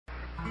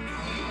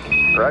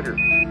Roger.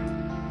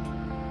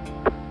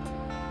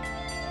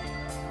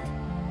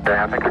 Okay,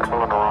 I think you're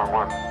pulling the wrong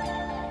one.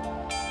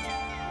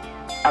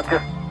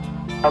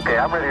 Okay,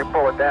 I'm ready to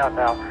pull it down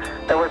now.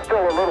 There was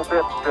still a little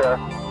bit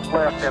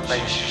left in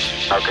the...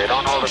 Okay,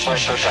 don't hold it quite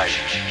so tight.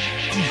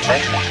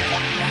 Okay.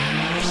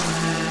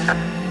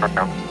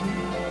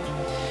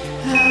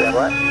 Stand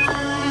what?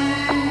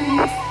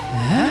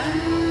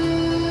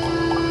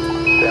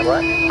 Stand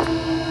what?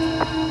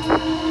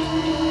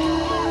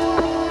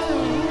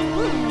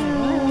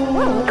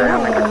 Okay, I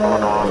think you're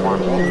pulling the wrong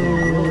one.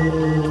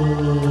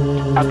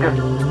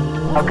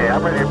 Okay,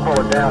 I'm ready to pull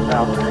it down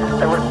now.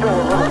 There was still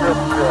a little bit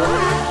left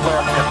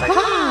in the...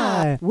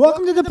 Hi,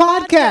 welcome to the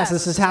podcast.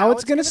 This is how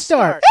it's going to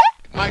start.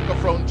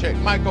 Microphone check,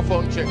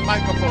 microphone check,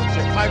 microphone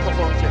check,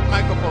 microphone check,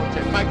 microphone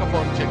check,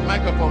 microphone check,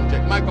 microphone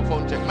check,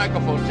 microphone check,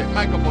 microphone check,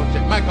 microphone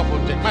check,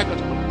 microphone check,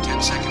 microphone.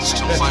 10 seconds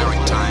till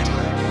firing time.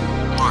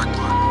 Mark.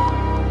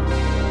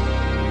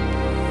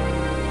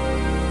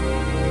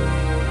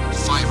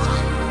 5, 4,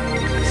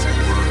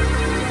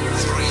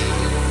 3,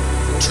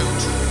 2,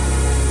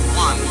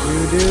 1.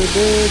 We're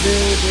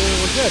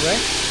good,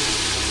 right?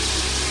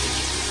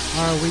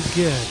 Are we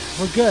good?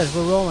 We're good.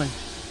 We're rolling.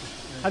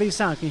 How do you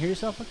sound? Can you hear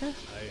yourself okay?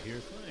 I hear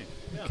fine.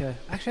 Yeah. Okay.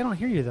 Actually, I don't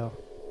hear you, though.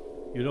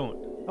 You don't?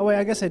 Oh, wait,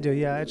 I guess I do.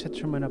 Yeah, I just have to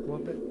turn mine up a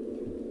little bit.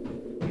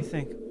 What do you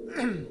think?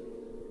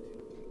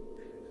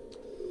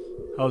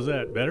 How's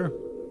that? Better?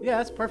 Yeah,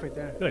 that's perfect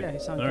there. Good. Yeah, you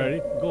sound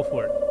Alrighty, good. go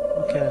for it.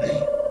 Okay.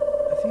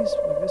 I think this is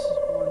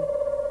 1,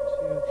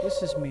 2.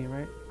 This is me,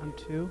 right? I'm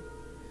 2.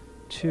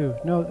 2.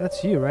 No,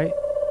 that's you, right?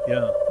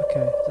 Yeah.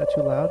 Okay. Is that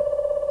too loud?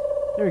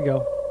 There we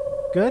go.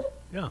 Good?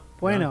 Yeah.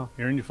 Bueno.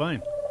 Yeah, hearing you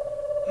fine.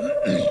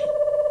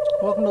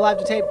 Welcome to Live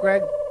to Tape,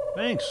 Greg.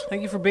 Thanks.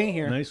 Thank you for being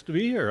here. Nice to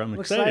be here. I'm I'm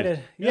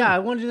excited. Yeah, I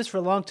wanted to do this for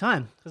a long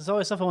time. There's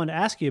always stuff I wanted to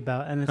ask you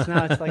about, and it's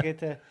now it's like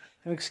an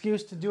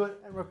excuse to do it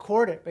and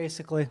record it,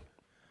 basically.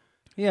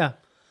 Yeah.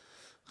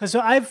 So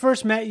I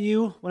first met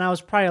you when I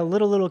was probably a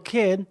little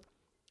kid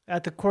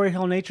at the Quarry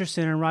Hill Nature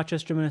Center in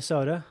Rochester,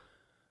 Minnesota.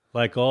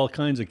 Like all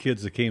kinds of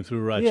kids that came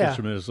through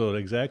Rochester, Minnesota.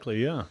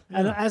 Exactly, yeah.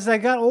 And as I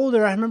got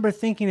older, I remember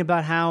thinking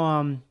about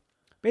how,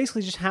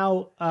 basically just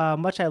how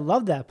much I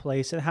loved that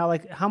place and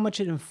how much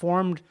it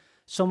informed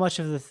so much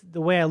of the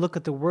way I look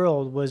at the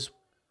world was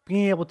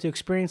being able to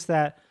experience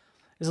that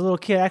as a little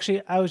kid.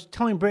 Actually, I was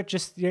telling Britt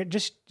just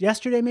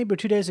yesterday, maybe, or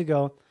 2 days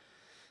ago,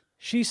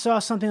 she saw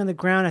something on the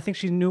ground. I think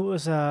she knew it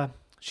was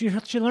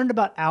she learned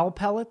about owl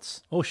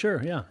pellets. Oh,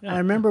 sure, yeah. I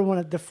remember one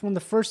of the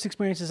first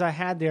experiences I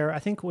had there, I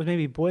think it was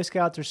maybe Boy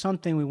Scouts or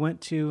something, we went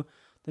to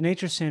the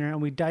Nature Center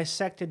and we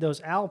dissected those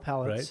owl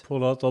pellets. Right,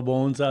 pulled out the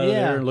bones out of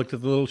there and looked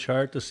at the little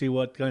chart to see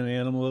what kind of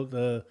animal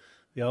the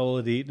owl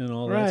had eaten and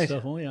all that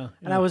stuff. Oh, yeah.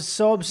 And I was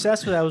so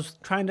obsessed with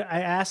it.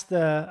 I asked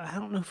I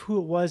don't know who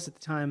it was at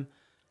the time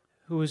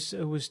who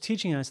was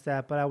teaching us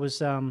that, but I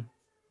was, remember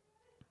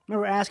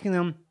asking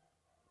them,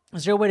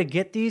 is there a way to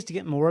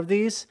get more of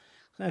these?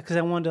 Because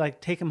I wanted to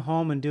take them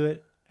home and do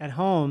it at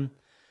home.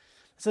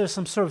 So there's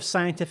some sort of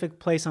scientific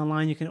place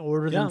online you can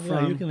order them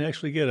from. Yeah, you can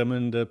actually get them,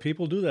 and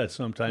people do that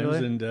sometimes.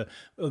 Really? And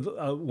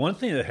one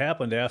thing that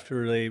happened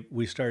after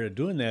we started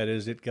doing that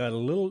is it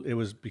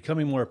was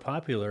becoming more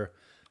popular.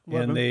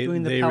 What, and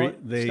doing the pellet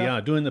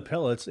stuff? Doing the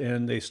pellets,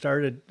 and they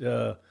started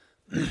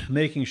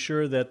making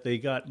sure that they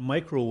got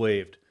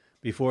microwaved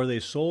before they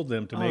sold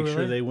them to make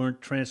sure they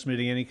weren't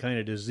transmitting any kind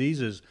of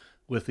diseases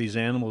with these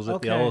animals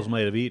that the owls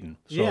might have eaten.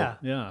 So,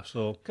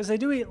 so because they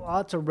do eat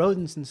lots of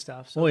rodents and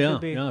stuff. So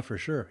yeah, for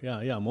sure.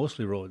 Yeah,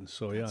 mostly rodents.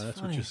 So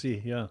that's what you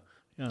see. Yeah,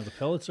 the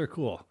pellets are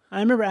cool. I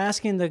remember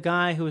asking the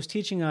guy who was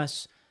teaching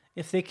us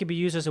if they could be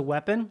used as a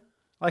weapon,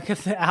 like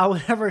if the owl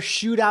would ever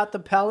shoot out the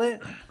pellet.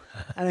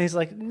 And he's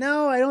like,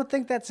 "No, I don't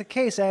think that's the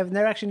case. I've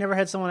never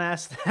had someone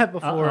ask that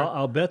before."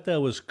 I'll bet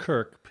that was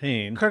Kirk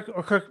Payne. Kirk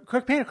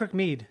Payne or Kirk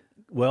Meade?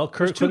 Well,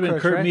 Kirk could have been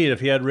Kurt right? Meade.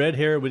 If he had red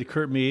hair, it would be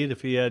Kurt Meade.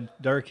 If he had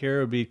dark hair,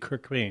 it would be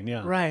Kirk Payne.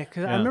 Yeah, right.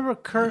 Because I remember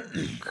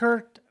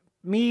Kurt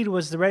Meade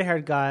was the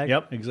red-haired guy.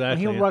 Yep,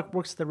 exactly. And he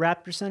works at the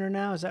Raptor Center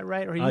now. Is that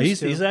right? Or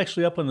he's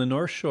actually up on the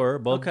North Shore,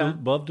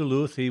 above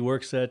Duluth. He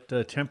works at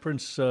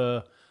Temperance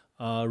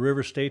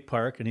River State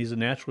Park, and he's a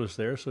naturalist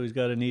there. So he's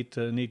got a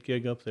neat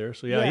gig up there.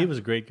 So he was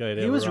a great guy.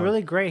 He was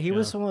really great. He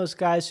was one of those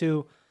guys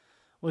who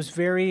was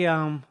very,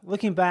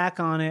 looking back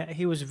on it,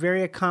 he was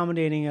very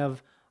accommodating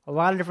of a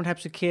lot of different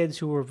types of kids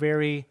who were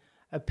very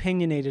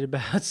opinionated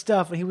about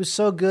stuff. And he was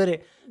so good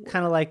at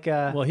kind of like...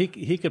 well, he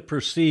could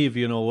perceive,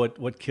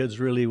 what kids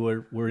really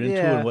were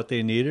into and what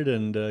they needed,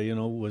 and,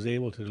 was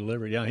able to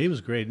deliver. Yeah, he was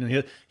great.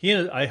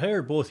 And I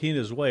hired both he and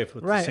his wife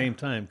at the same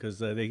time because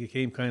they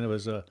came kind of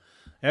as a...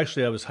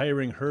 Actually, I was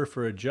hiring her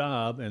for a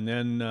job, and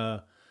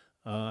then...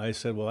 I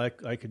said, well,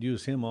 I could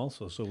use him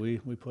also, so we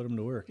put him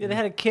to work. Yeah, they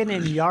had a kid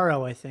named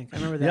Yarrow, I think. I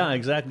remember that. Yeah,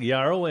 exactly.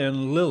 Yarrow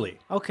and Lily.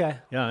 Okay.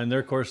 Yeah, and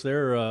of course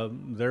they're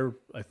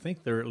I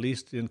think they're at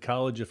least in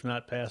college, if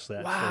not past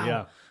that. Wow. So,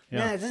 yeah.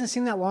 Yeah, it doesn't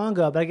seem that long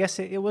ago, but I guess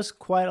it was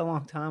quite a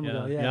long time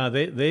ago. Yeah.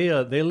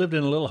 Yeah, they lived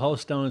in a little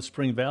house down in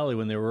Spring Valley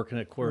when they were working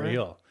at Quarry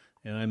Hill.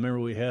 And I remember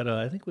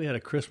I think we had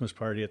a Christmas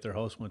party at their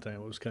house one time.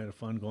 It was kind of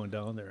fun going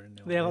down there.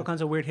 And, they have all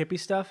kinds of weird hippie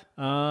stuff?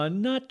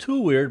 Not too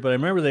weird, but I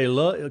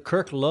remember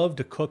Kirk loved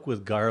to cook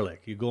with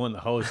garlic. You go in the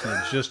house and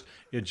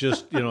it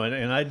just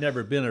and I'd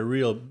never been a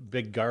real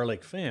big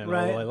garlic fan,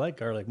 right. Although I like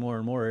garlic more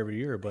and more every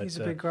year. But he's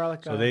a big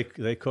garlic guy.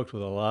 So they cooked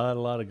with a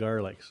lot of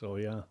garlic. So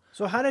yeah.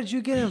 So how did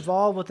you get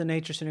involved with the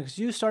Nature Center? Because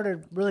you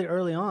started really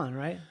early on,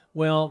 right?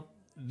 Well,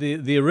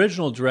 the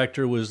original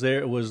director was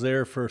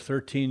there for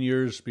 13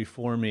 years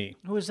before me.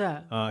 Who was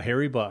that?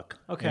 Harry Buck.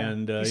 Okay.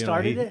 And he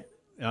started it?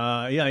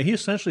 Yeah, he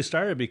essentially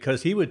started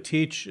because he would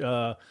teach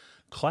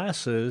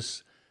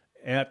classes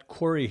at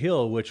Quarry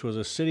Hill, which was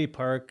a city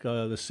park.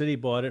 The city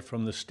bought it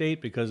from the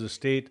state because the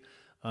state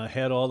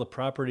had all the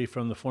property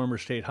from the former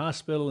state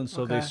hospital, and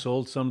so they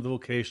sold some of the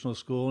vocational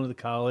school and the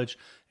college,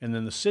 and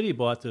then the city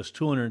bought this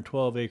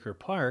 212-acre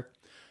park,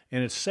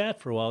 and it sat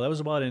for a while. That was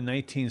about in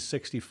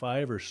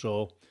 1965 or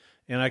so.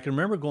 And I can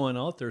remember going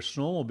out there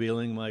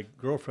snowmobiling. My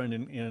girlfriend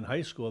in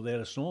high school, they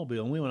had a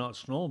snowmobile, and we went out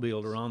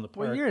snowmobiled around the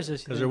park. What year is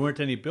this? Because there weren't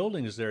any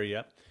buildings there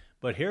yet.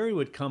 But Harry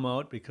would come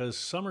out because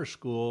summer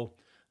school,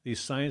 these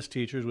science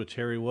teachers, which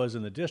Harry was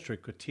in the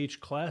district, could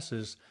teach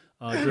classes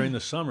during the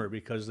summer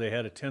because they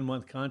had a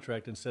 10-month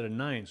contract instead of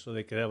 9, so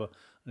they could have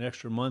an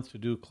extra month to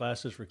do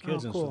classes for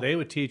kids. And so they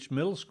would teach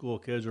middle school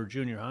kids, or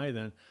junior high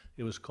then,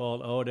 it was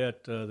called, out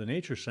at the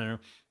Nature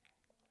Center.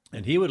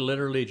 And he would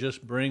literally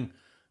just bring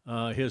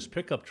his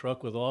pickup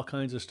truck with all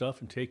kinds of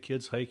stuff and take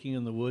kids hiking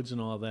in the woods and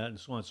all that and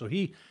so on. So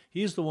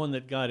he's the one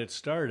that got it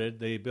started.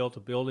 They built a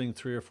building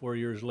 3 or 4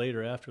 years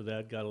later after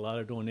that, got a lot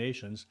of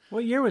donations.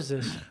 What year was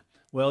this?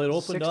 Well, it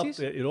opened 60s?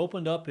 It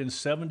opened up in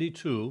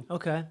 1972.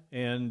 Okay.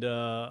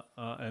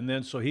 And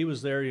then so he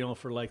was there,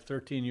 for like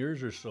 13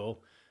 years or so.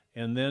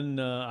 And then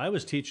I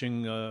was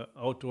teaching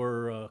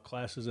outdoor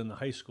classes in the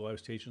high school. I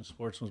was teaching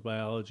sportsman's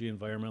biology,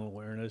 environmental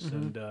awareness,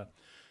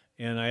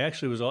 and I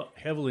actually was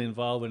heavily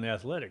involved in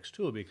athletics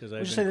too, because I.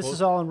 You say this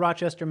is all in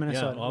Rochester,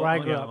 Minnesota, where I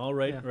grew up.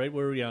 Right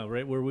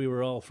where we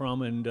were all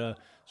from, and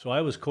so I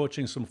was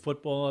coaching some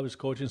football, I was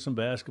coaching some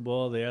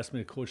basketball. They asked me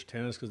to coach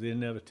tennis because they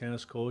didn't have a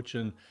tennis coach,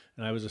 and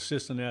I was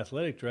assistant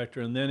athletic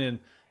director. And then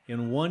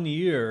in 1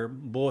 year,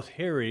 both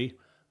Harry,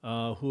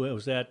 who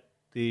was at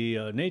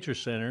the Nature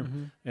Center,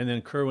 and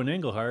then Kerwin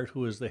Engelhardt,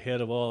 who was the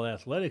head of all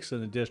athletics in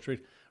the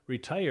district,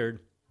 retired,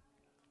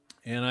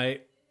 and I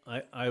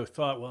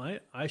thought, well,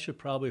 I should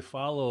probably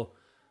follow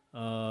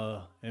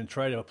and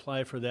try to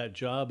apply for that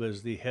job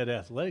as the head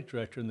athletic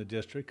director in the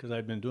district because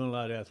I'd been doing a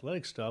lot of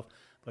athletic stuff.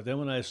 But then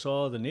when I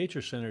saw the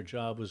Nature Center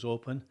job was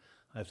open,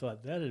 I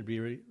thought that'd be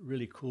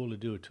really cool to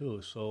do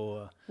too.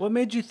 So, what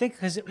made you think?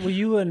 Because were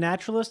you a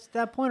naturalist at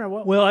that point, or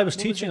what? Well, I was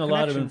teaching a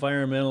lot of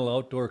environmental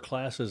outdoor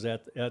classes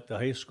at the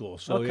high school,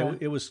 so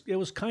it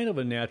was kind of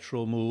a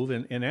natural move.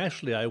 And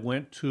actually, I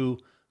went to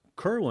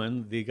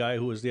Kerwin, the guy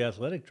who was the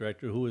athletic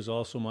director, who was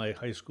also my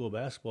high school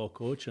basketball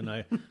coach, and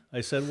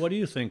I said, "What do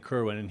you think,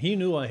 Kerwin?" And he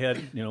knew I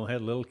had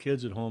little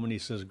kids at home, and he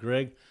says,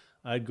 "Greg,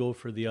 I'd go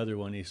for the other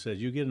one." He said,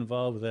 "You get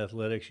involved with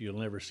athletics, you'll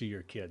never see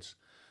your kids."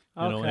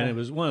 And it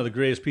was one of the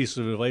greatest pieces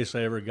of advice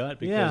I ever got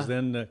because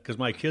because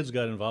my kids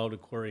got involved at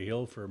Quarry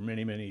Hill for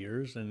many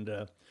years, and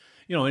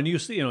and you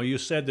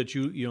said that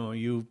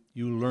you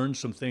learned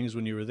some things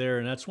when you were there,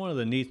 and that's one of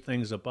the neat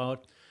things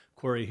about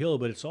Quarry Hill,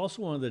 but it's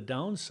also one of the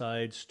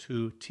downsides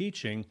to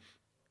teaching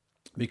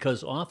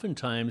because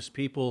oftentimes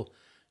people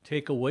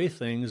take away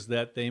things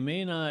that it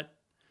may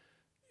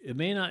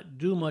not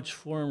do much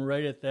for them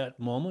right at that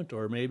moment,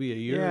 or maybe a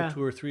year or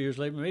 2 or 3 years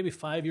later, maybe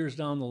 5 years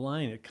down the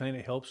line, it kind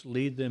of helps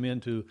lead them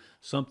into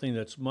something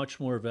that's much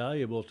more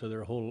valuable to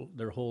their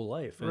whole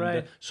life. And,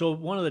 right. So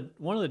one of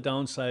the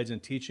downsides in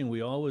teaching, we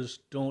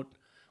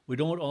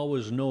don't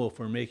always know if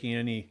we're making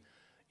any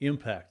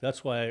impact.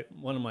 That's why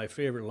one of my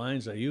favorite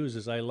lines I use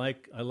is I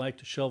like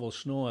to shovel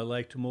snow, I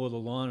like to mow the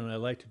lawn, and I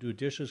like to do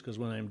dishes because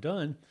when I'm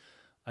done,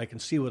 I can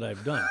see what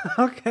I've done.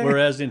 Okay.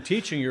 Whereas in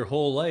teaching your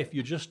whole life,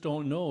 you just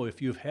don't know if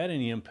you've had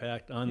any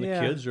impact on the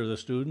kids or the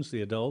students,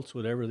 the adults,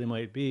 whatever they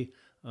might be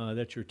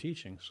that you're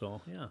teaching. So,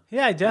 yeah.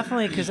 Yeah,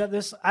 definitely,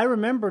 because I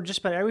remember just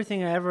about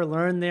everything I ever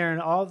learned there, and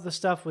all of the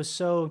stuff was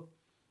so,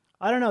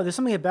 I don't know, there's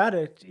something about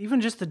it,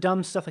 even just the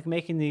dumb stuff like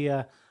making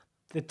the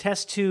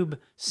test tube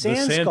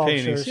sand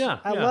sculptures.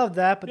 I love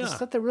that, but the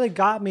stuff that really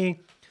got me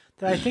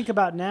that I think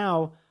about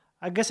now,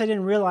 I guess I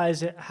didn't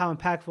realize how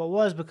impactful it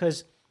was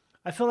because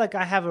I feel like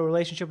I have a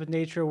relationship with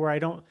nature where I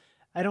don't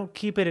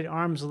keep it at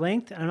arm's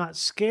length, and I'm not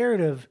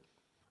scared of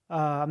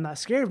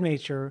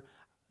nature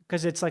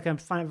because it's like I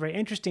find it very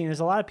interesting. There's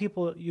a lot of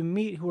people you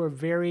meet who are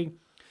very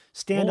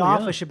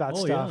standoffish about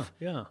stuff,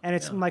 and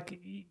it's like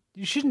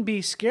you shouldn't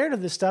be scared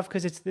of this stuff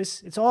because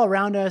it's all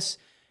around us.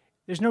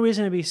 There's no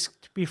reason to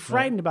be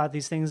frightened about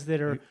these things that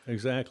are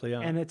exactly.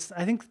 And it's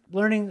I think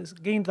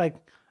getting like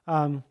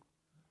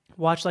what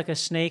watch like a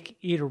snake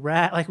eat a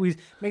rat. Like we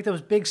make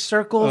those big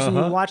circles and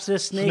you watch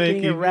this snake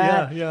eating a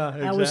rat. Yeah,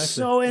 exactly. I was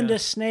so into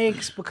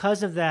snakes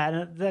because of that.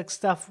 And that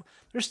stuff,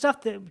 there's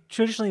stuff that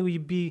traditionally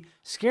we'd be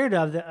scared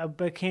of that I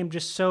became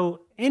just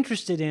so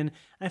interested in.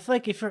 And I feel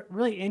like if you're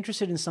really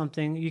interested in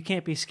something, you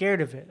can't be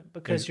scared of it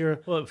because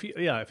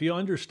if you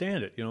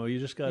understand it, you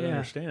just got to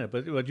understand it.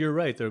 But you're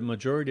right. The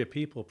majority of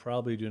people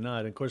probably do not.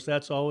 And of course,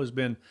 that's always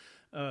been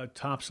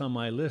tops on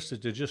my list, is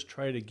to just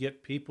try to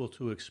get people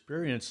to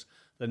experience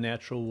the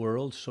natural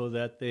world, so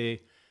that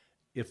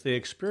if they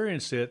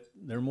experience it,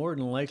 they're more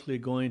than likely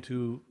going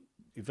to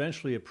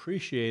eventually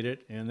appreciate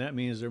it, and that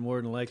means they're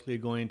more than likely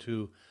going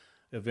to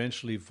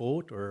eventually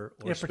vote or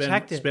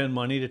spend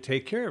money to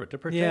take care of it, to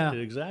protect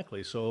it.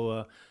 Exactly.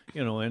 So,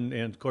 and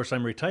of course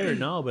I'm retired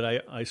now,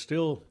 but I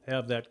still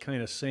have that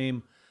kind of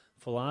same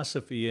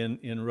philosophy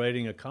in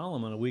writing a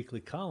column, on a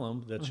weekly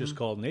column that's just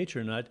called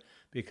Nature Nut,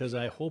 because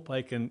I hope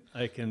I can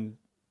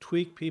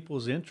tweak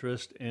people's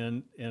interest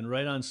and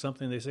write on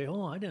something they say,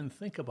 oh, I didn't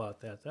think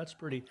about that. That's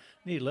pretty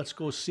neat. Let's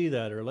go see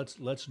that, or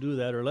let's do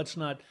that, or let's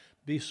not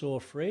be so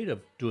afraid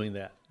of doing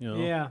that.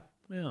 Yeah.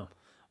 Yeah.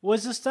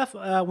 Was the stuff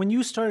when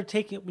you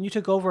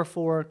took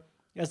over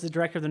as the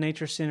director of the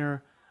Nature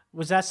Center,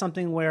 was that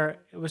something where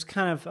it was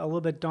kind of a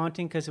little bit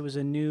daunting because it was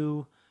a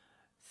new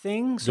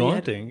thing? So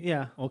daunting?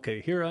 Yeah.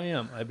 Okay, here I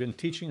am. I've been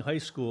teaching high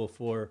school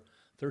for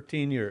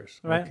 13 years.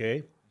 Right.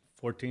 Okay.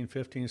 14,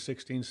 15,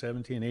 16,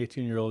 17,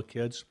 18-year-old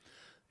kids.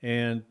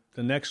 And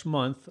the next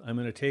month, I'm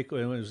going to take,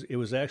 it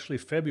was actually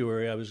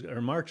February,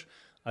 March.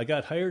 I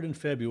got hired in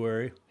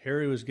February.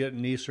 Harry was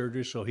getting knee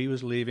surgery, so he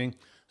was leaving.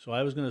 So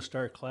I was going to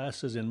start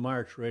classes in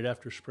March, right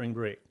after spring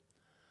break.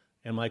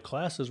 And my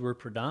classes were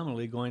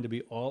predominantly going to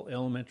be all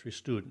elementary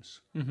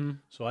students. Mm-hmm.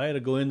 So I had to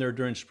go in there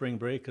during spring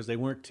break, because they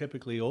weren't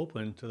typically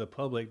open to the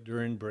public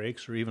during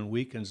breaks or even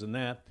weekends and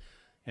that,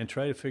 and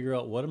try to figure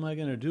out, what am I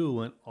going to do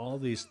when all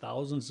these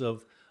thousands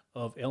of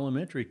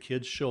elementary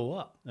kids show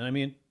up? And I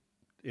mean,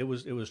 it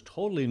was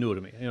totally new to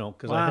me,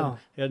 because I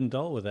hadn't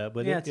dealt with that.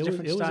 But it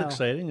was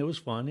exciting. It was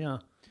fun, yeah.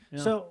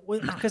 So,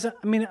 because I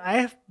mean,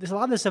 there's a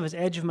lot of this stuff is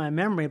edge of my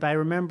memory, but I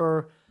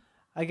remember,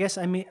 what's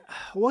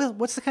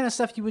the kind of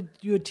stuff you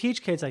would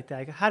teach kids like that?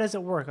 Like, how does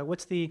it work? Like,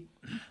 what's the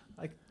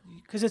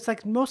because it's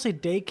like mostly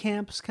day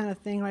camps kind of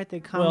thing, right? They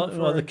come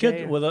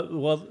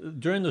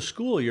during the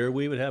school year,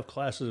 we would have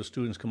classes of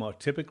students come out,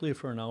 typically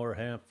for an hour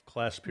and a half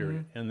class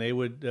period, and they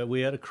would.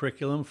 We had a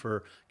curriculum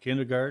for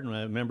kindergarten.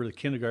 I remember the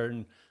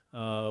kindergarten.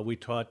 We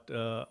taught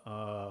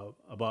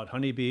about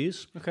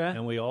honeybees. Okay.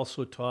 And we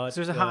also taught.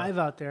 So there's a hive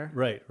out there.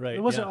 Right.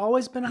 Was it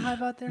always been a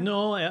hive out there?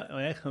 No,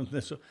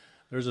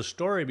 there's a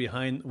story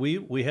behind.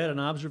 We had an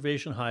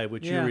observation hive,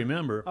 which you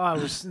remember. Oh,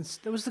 it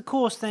was the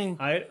coolest thing.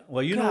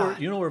 You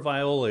know where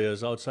Viola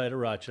is, outside of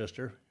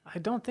Rochester. I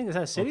don't think, is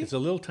that a city? It's a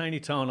little tiny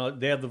town.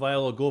 They have the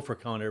Viola Gopher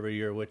count every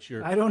year, which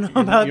I don't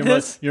know about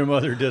this. Your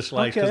mother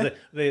dislikes, because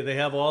they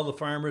have all the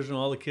farmers and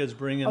all the kids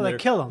bring in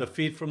the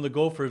feed from the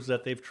gophers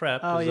that they've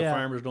trapped, because the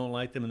farmers don't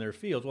like them in their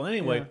fields. Well,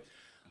 anyway,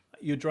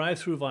 you drive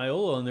through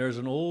Viola, and there's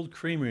an old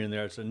creamery in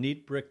there. It's a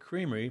neat brick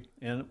creamery.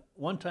 And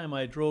one time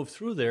I drove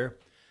through there,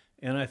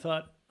 and I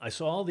thought, I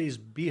saw all these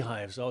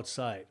beehives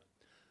outside,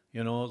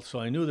 so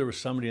I knew there was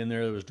somebody in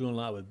there that was doing a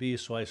lot with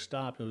bees, so I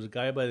stopped. It was a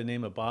guy by the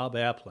name of Bob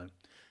Applin,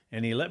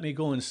 and he let me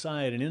go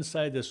inside, and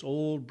inside this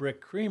old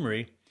brick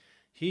creamery,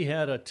 he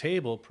had a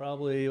table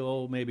probably,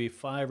 maybe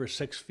 5 or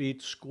 6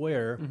 feet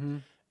square,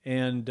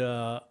 and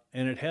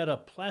it had a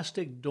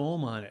plastic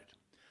dome on it.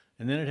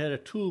 And then it had a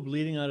tube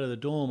leading out of the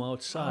dome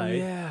outside. Oh,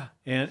 yeah.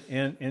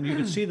 And you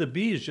could see the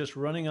bees just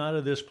running out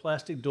of this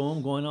plastic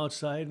dome, going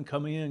outside and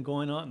coming in and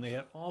going out. And they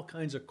had all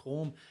kinds of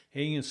comb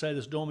hanging inside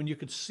this dome. And you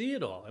could see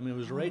it all. I mean, it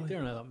was right there.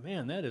 And I thought,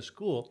 man, that is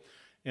cool.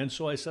 And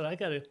so I said, I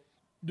got to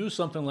do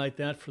something like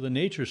that for the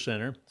Nature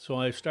Center. So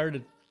I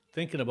started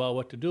thinking about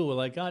what to do.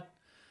 Well,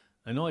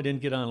 I know I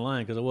didn't get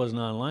online because I wasn't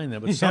online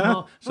then. But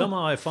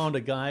somehow I found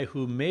a guy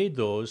who made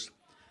those,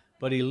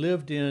 but he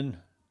lived in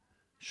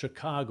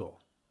Chicago.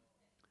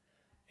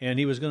 And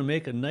he was going to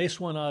make a nice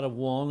one out of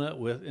walnut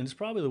and it's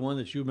probably the one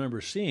that you remember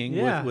seeing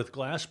with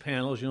glass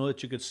panels,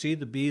 that you could see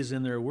the bees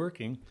in there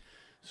working.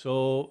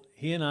 So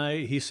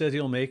he said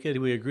he'll make it.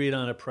 We agreed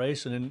on a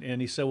price, and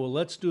he said, well,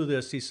 let's do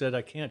this. He said,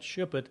 I can't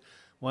ship it.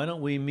 Why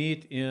don't we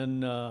meet in...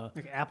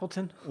 like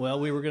Appleton? Well,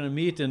 we were going to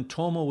meet in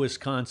Tomah,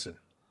 Wisconsin,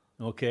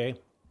 okay?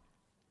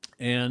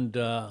 And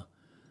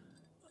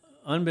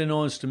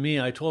unbeknownst to me,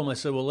 I told him, I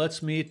said, well,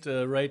 let's meet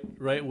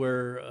right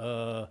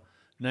where...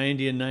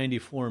 90 and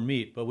 94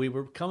 meet, but we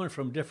were coming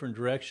from different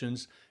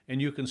directions, and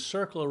you can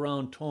circle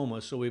around Tomah,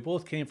 so we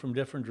both came from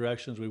different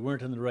directions. We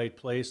weren't in the right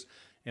place,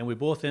 and we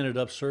both ended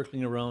up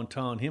circling around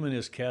town, him in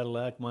his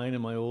Cadillac, mine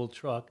in my old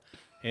truck,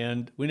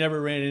 and we never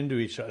ran into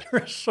each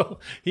other. So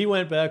he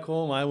went back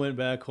home, I went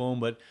back home,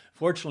 but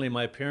fortunately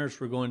my parents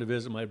were going to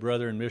visit my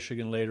brother in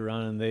Michigan later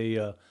on, and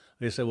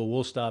they said, well,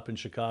 we'll stop in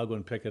Chicago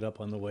and pick it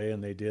up on the way,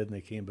 and they did, and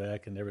they came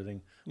back, and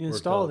everything You worked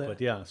installed out. it.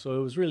 But yeah, so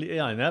it was really,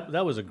 and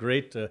that was a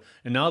great, and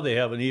now they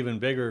have an even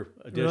bigger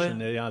edition.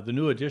 Really? The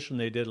new edition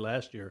they did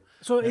last year.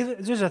 So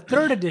there's a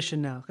third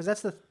edition now, because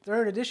that's the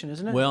third edition,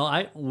 isn't it? Well,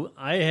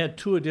 I had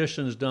 2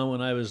 editions done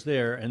when I was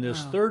there, and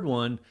this third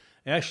one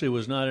actually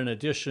was not an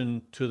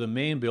addition to the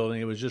main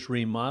building. It was just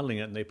remodeling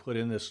it, and they put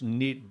in this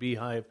neat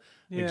beehive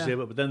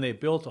exhibit. But then they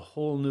built a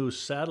whole new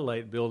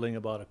satellite building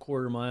about a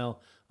quarter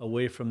mile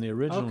away from the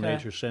original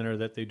Nature Center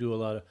that they do a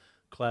lot of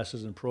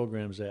classes and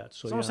programs at.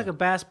 So it's almost like a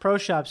Bass Pro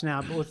Shops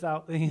now, but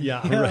without the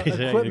right,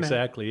 equipment.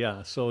 exactly,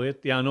 yeah. So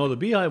the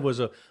beehive was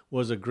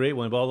a great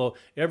one. But although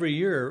every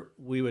year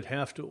we would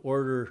have to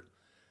order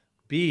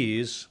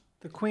bees.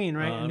 The queen,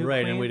 right? A new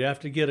right, queen? and we'd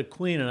have to get a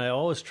queen, and I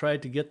always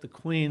tried to get the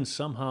queen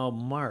somehow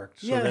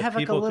marked. Yeah, so that have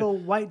like a people little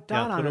white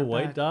dot on it. put a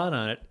white dot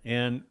on it,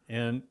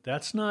 and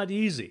that's not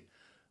easy.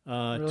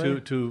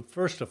 Really? To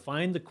first to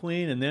find the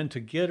queen, and then to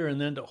get her,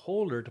 and then to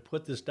hold her, to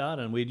put this dot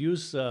on. We'd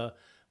use a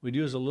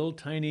little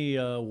tiny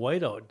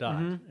whiteout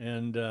dot,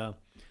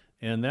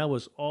 and that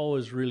was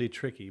always really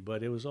tricky,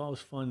 but it was always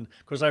fun.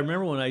 Because I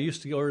remember when I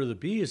used to order the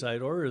bees,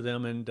 I'd order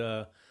them, and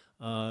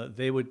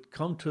they would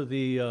come to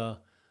the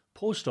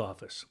post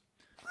office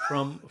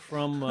from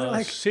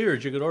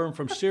Sears. You could order them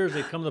from Sears.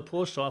 They'd come to the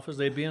post office.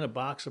 They'd be in a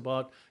box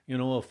about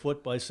a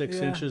foot by 6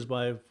 inches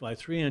by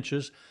 3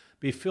 inches,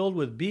 be filled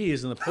with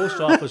bees, and the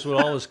post office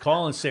would always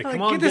call and say,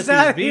 "Come on, get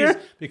these bees,"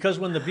 because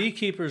when the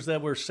beekeepers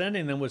that were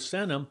sending them would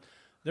send them,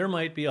 there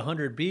might be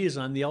 100 bees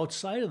on the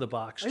outside of the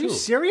box, too. Are you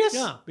serious?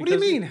 Yeah. What do you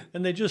mean?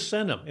 And they just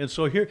send them. And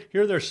so here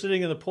they're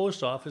sitting in the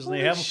post office, and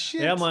they have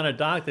them on a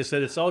dock. They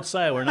said, it's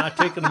outside. We're not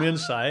taking them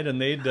inside.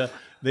 And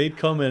they'd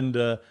come and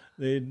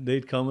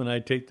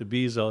I'd take the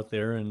bees out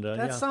there. And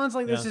that sounds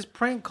like there's this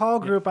prank call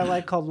group I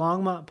like called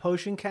Longmont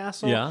Potion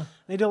Castle. Yeah.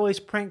 They do all these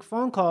prank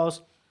phone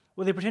calls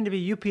where they pretend to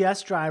be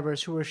UPS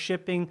drivers who are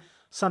shipping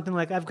something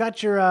like, I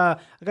got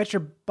your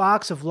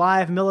box of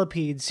live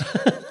millipedes.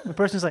 The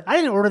person's like, I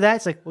didn't order that.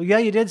 It's like, well, yeah,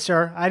 you did,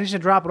 sir. I just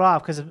had to drop it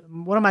off because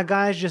one of my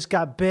guys just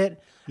got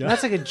bit. Yeah.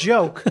 That's like a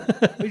joke.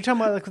 You're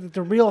talking about like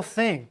the real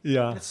thing.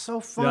 Yeah, it's so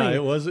funny. Yeah,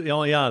 it was.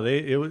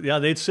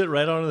 They'd sit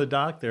right on the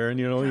dock there, and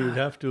you'd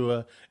have to.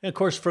 And of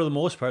course, for the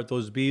most part,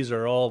 those bees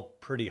are all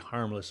pretty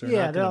harmless. They're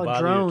not going to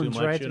bother drones, you too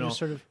much. Right? They're just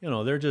sort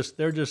of...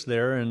 they're just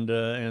there,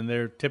 and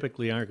they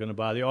typically aren't going to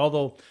bother you.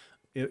 Although,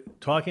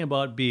 talking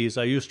about bees,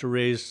 I used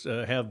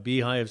to have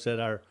beehives at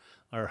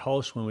our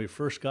house when we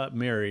first got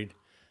married,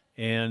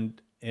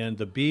 and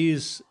the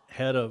bees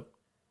had a.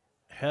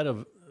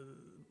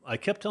 I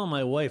kept telling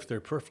my wife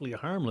they're perfectly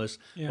harmless,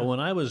 but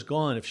when I was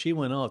gone, if she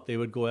went out, they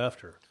would go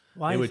after her.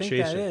 Why do you think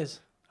that is?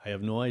 I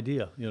have no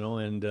idea,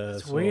 and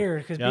it's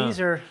weird because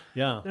bees are.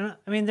 Yeah,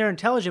 they're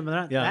intelligent, but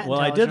they're not that well,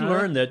 I intelligent. did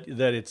learn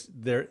that it's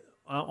there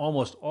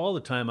almost all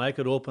the time. I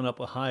could open up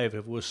a hive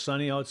if it was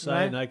sunny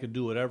outside, and I could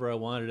do whatever I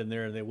wanted in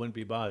there, and they wouldn't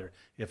be bothered.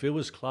 If it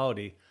was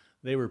cloudy,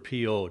 they were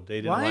PO'd. They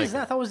didn't. Why like is that?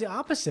 it. I thought it was the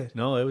opposite.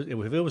 No,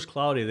 if it was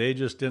cloudy, they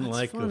just didn't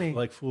like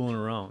fooling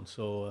around.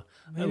 So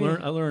I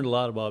learned a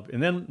lot about.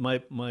 And then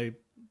my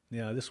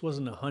this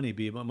wasn't a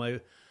honeybee, but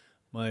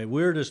my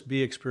weirdest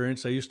bee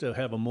experience, I used to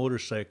have a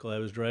motorcycle. I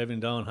was driving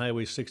down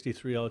Highway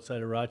 63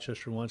 outside of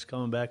Rochester once,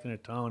 coming back into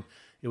town.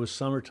 It was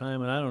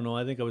summertime, and I don't know,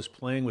 I think I was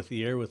playing with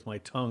the air with my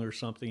tongue or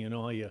something. You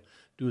know how you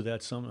do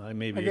that?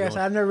 I guess.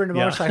 I've never ridden a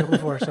motorcycle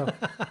before, so.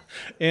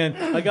 And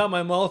I got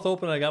my mouth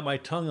open, I got my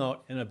tongue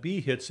out, and a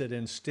bee hits it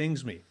and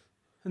stings me.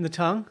 In the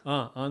tongue?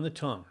 On the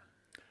tongue.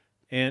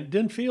 And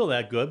didn't feel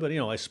that good, but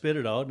I spit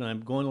it out, and I'm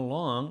going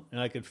along,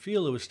 and I could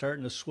feel it was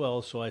starting to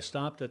swell. So I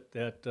stopped at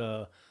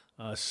that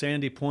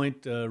Sandy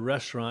Point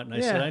restaurant, and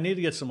I said, I need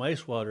to get some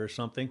ice water or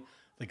something.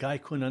 The guy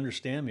couldn't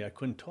understand me. I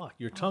couldn't talk.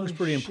 Your tongue's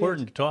pretty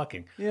important to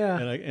talking. Yeah.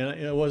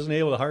 And I wasn't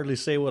able to hardly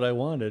say what I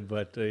wanted,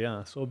 but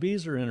so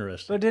bees are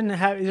interesting. But it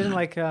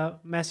didn't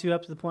mess you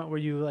up to the point where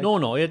you like.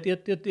 No.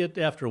 It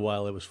after a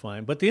while it was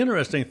fine. But the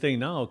interesting thing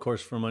now, of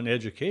course, from an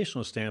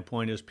educational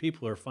standpoint, is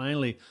people are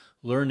finally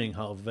learning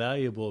how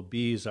valuable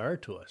bees are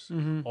to us.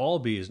 Mm-hmm. All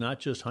bees, not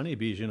just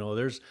honeybees.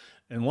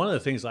 And one of the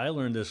things I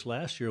learned this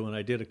last year when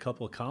I did a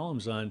couple of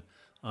columns on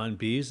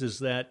bees is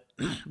that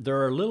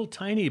there are little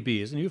tiny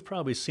bees, and you've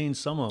probably seen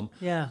some of them.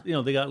 Yeah.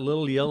 They got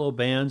little yellow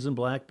bands and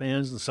black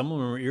bands, and some of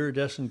them are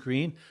iridescent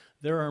green.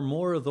 There are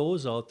more of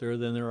those out there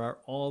than there are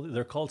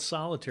they're called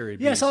solitary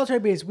bees. Yeah, solitary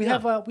bees. We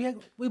bought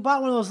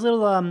one of those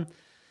little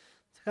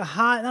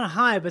not a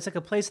hive, but it's like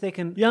a place they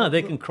can. Yeah,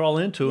 they can crawl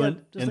into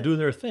and do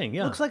their thing.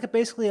 Yeah, looks like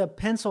basically a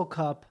pencil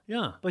cup.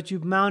 Yeah, but you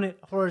mount it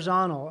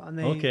horizontal, and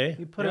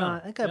you put it on. I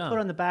think I put it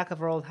on the back of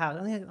our old house. I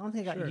don't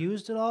think it got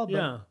used at all.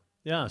 But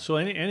Yeah. So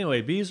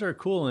anyway, bees are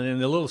cool,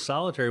 and the little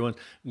solitary ones.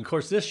 And of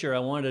course, this year I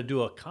wanted to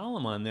do a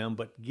column on them,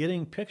 but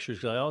getting pictures,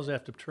 because I always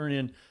have to turn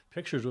in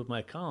pictures with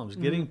my columns.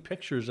 Mm-hmm. Getting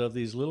pictures of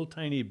these little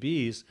tiny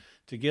bees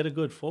to get a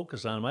good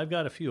focus on them. I've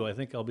got a few. I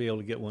think I'll be able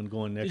to get one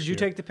going next year. Did you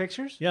take the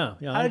pictures? Yeah.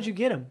 How did you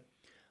get them?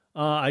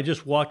 I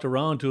just walked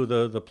around to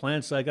the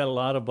plants. I got a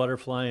lot of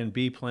butterfly and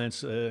bee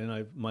plants,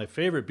 and my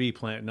favorite bee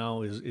plant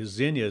now is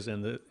zinnias,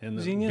 and the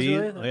zinnias, bee.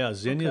 really?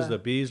 Zinnias. Okay. The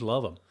bees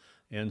love them.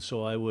 And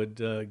so I would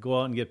go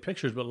out and get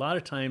pictures, but a lot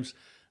of times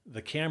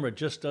the camera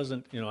just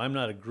doesn't, I'm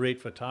not a great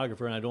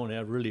photographer and I don't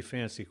have really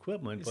fancy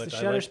equipment. But the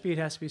shutter speed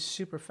has to be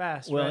super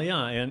fast. Well, right?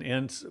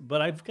 yeah,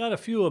 but I've got a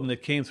few of them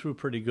that came through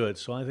pretty good.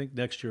 So I think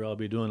next year I'll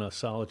be doing a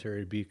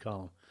solitary bee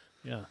column.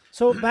 Yeah.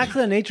 So back to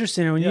the Nature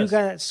Center, when Yes.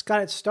 you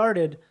got it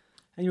started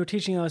and you were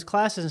teaching those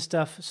classes and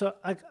stuff. So,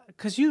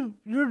 because you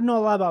know a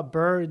lot about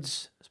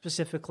birds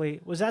specifically,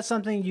 was that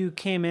something you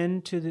came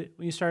into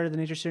when you started the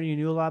Nature Center? You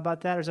knew a lot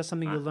about that, or is that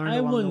something you learned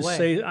along the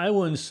way? I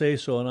wouldn't say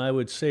so, and I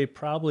would say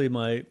probably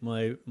my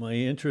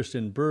interest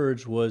in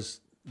birds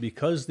was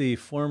because the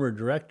former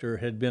director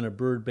had been a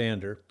bird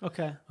bander.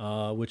 Okay.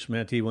 Which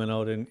meant he went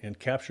out and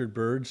captured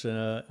birds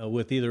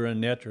with either a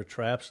net or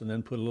traps, and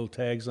then put little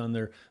tags on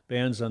their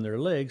bands on their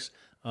legs.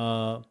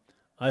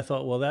 I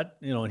thought, well, that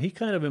and he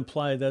kind of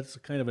implied that's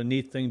kind of a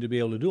neat thing to be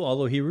able to do.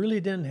 Although he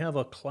really didn't have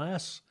a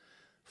class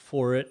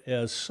for it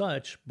as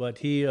such, but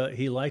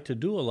he liked to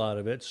do a lot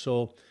of it.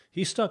 So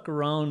he stuck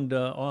around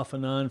off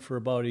and on for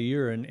about a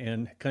year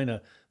and kind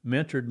of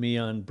mentored me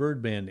on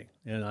bird banding,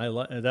 and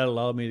that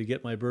allowed me to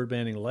get my bird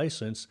banding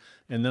license.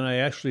 And then I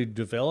actually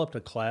developed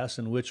a class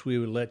in which we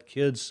would let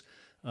kids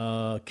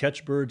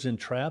catch birds in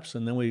traps,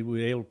 and then we were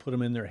able to put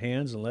them in their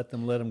hands and let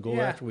them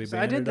go after we banded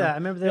I did that. them. I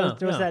remember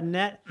there was that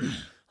net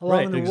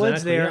along in the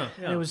woods there,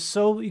 and it was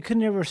so you could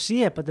never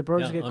see it, but the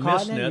birds would get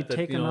caught in it. You'd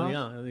take them off.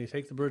 Yeah, you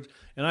take the birds.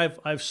 And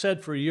I've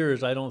said for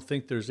years I don't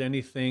think there's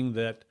anything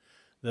that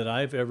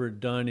I've ever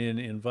done in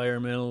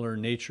environmental or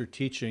nature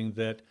teaching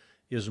that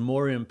is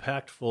more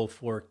impactful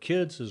for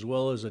kids as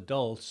well as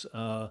adults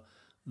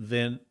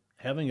than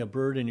having a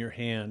bird in your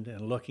hand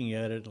and looking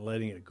at it and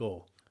letting it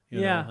go. You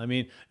know? I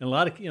mean, and a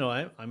lot of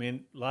a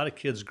lot of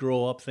kids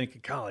grow up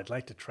thinking, "God, I'd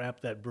like to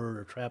trap that bird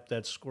or trap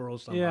that squirrel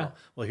somehow." Yeah.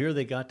 Well, here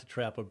they got to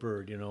trap a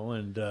bird,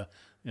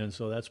 and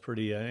so that's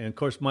pretty. And of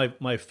course,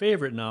 my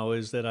favorite now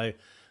is that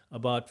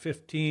about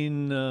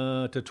 15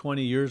 to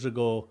 20 years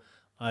ago,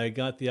 I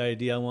got the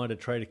idea I wanted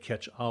to try to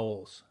catch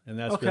owls, and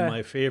that's been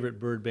my favorite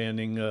bird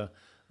banding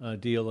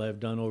deal I've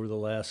done over the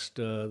last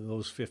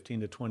those 15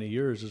 to 20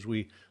 years. Is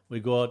we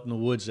go out in the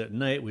woods at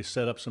night, we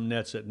set up some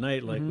nets at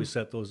night, like we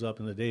set those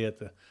up in the day at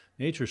the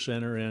Nature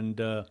Center, and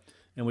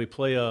we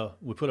put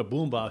a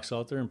boom box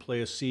out there and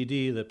play a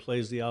CD that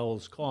plays the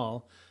owl's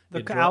call.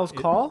 The owl's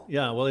call?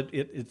 Yeah, well,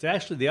 it's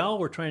actually the owl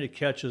we're trying to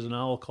catch is an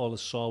owl called a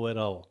saw-whet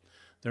owl.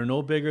 They're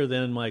no bigger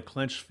than my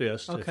clenched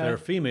fist. Okay. If they're a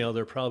female,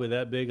 they're probably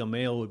that big. A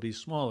male would be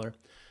smaller.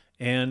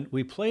 And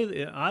we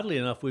play, oddly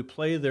enough,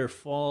 their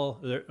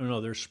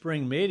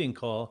spring mating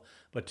call,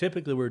 but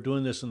typically we're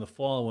doing this in the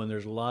fall when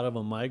there's a lot of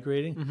them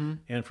migrating,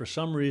 and for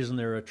some reason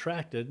they're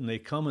attracted, and they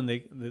come and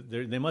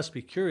they must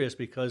be curious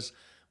because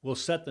we'll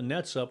set the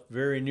nets up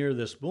very near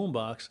this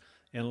boombox,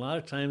 and a lot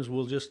of times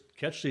we'll just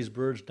catch these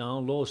birds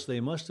down low, so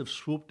they must have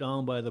swooped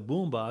down by the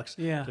boombox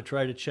to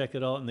try to check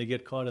it out, and they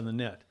get caught in the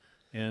net.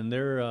 And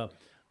they're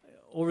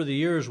over the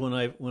years when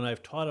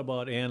I've taught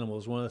about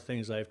animals, one of the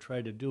things I've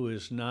tried to do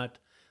is not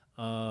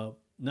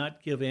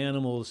give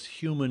animals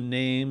human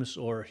names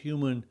or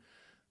human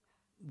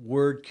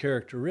word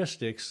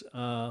characteristics,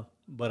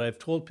 but I've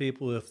told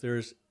people if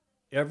there's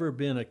ever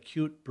been a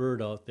cute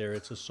bird out there,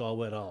 it's a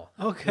saw-whet owl.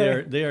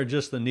 Okay. They are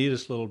just the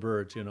neatest little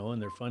birds, and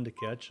they're fun to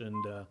catch. And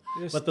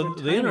but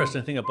the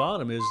interesting thing about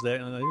them is that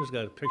I just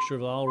got a picture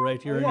of the owl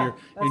right here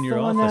in your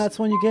office. That's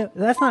one you get.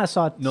 That's not a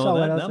saw-whet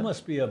owl. That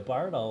must be a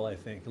barred owl, I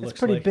think. It's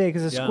pretty big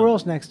because the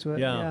squirrel's next to it.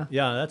 Yeah,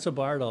 that's a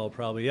barred owl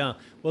probably. Yeah.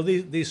 Well,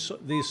 these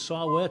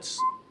saw-whets,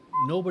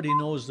 nobody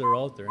knows they're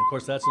out there. And of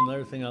course, that's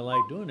another thing I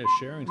like doing is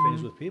sharing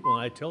things with people.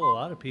 And I tell a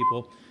lot of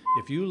people,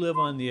 if you live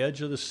on the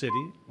edge of the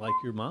city, like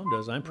your mom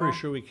does, I'm pretty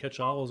sure we catch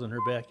owls in her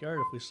backyard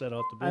if we set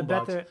out the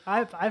boombox.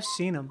 I bet I've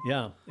seen them.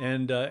 Yeah,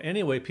 and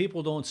anyway,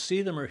 people don't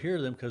see them or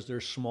hear them because they're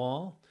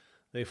small.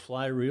 They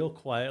fly real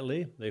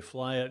quietly. They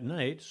fly at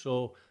night.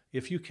 So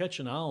if you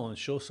catch an owl and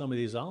show some of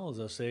these owls,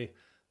 they'll say,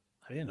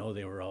 "I didn't know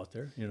they were out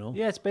there."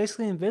 Yeah, it's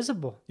basically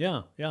invisible.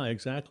 Yeah,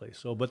 exactly.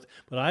 So, but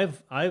I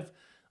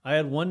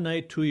had one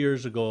night 2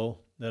 years ago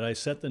that I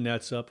set the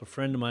nets up. A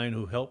friend of mine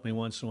who helped me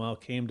once in a while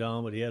came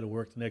down, but he had to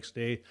work the next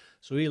day.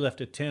 So he left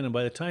at 10, and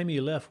by the time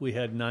he left, we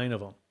had 9 of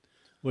them,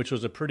 which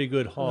was a pretty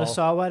good haul. The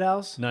saw-whet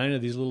owls? 9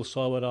 of these little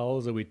saw-whet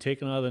owls that we'd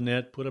taken out of the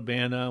net, put a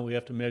band on. We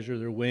have to measure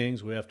their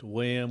wings. We have to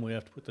weigh them. We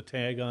have to put the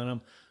tag on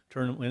them.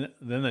 Turn them. And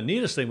then the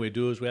neatest thing we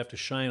do is we have to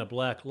shine a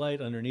black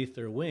light underneath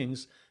their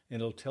wings,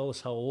 and it'll tell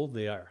us how old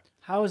they are.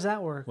 How does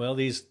that work? Well,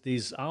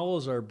 these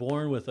owls are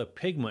born with a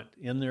pigment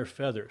in their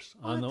feathers,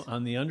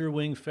 on the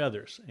underwing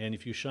feathers. And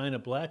if you shine a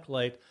black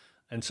light,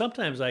 and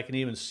sometimes I can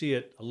even see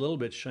it a little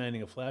bit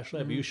shining a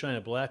flashlight, but you shine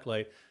a black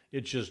light,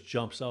 it just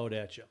jumps out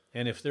at you.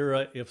 And if they're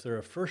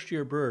a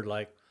first-year bird,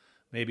 like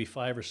maybe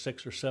 5 or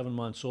 6 or 7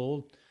 months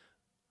old,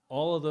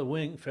 all of the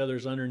wing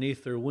feathers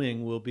underneath their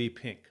wing will be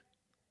pink.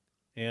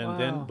 And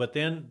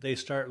then they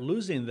start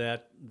losing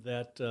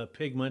that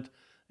pigment.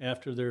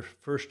 after their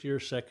first year,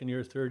 second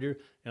year, third year.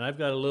 And I've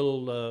got a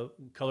little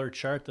color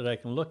chart that I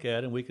can look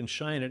at, and we can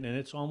shine it, and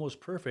it's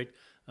almost perfect.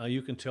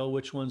 You can tell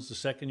which one's the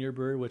second year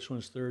bird, which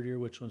one's third year,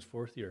 which one's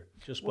fourth year.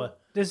 Just by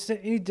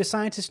do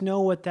scientists know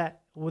what the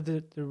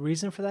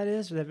reason for that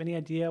is? Do they have any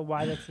idea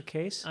why that's the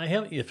case? I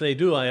haven't. If they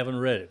do, I haven't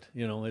read it.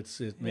 You know,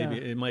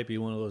 it might be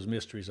one of those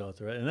mysteries out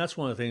there, and that's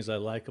one of the things I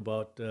like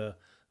about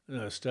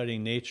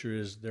studying nature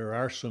is there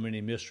are so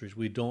many mysteries.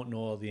 We don't know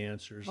all the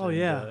answers. Oh,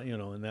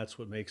 and that's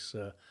what makes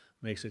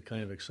it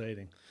kind of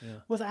exciting. Yeah.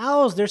 With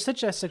owls, they're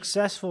such a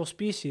successful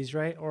species,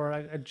 right? Or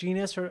a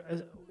genus, or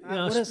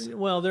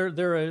well,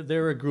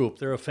 they're a group.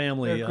 They're a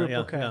family. They're a group,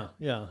 okay.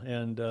 Yeah,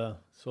 and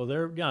so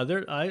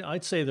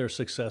I'd say they're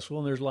successful,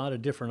 and there's a lot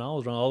of different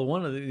owls around.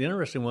 One of the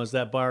interesting ones,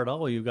 that barred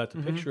owl you've got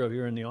the picture of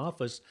here in the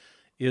office,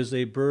 is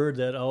a bird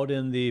that out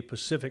in the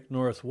Pacific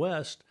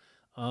Northwest,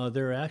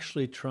 they're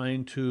actually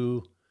trying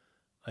to.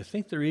 I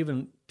think they're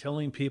even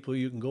telling people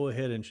you can go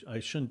ahead and I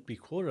shouldn't be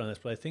quoted on this,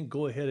 but I think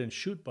go ahead and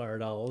shoot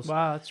barred owls.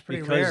 Wow, that's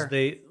pretty rare.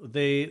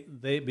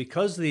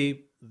 Because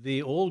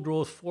the old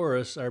growth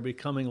forests are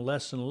becoming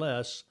less and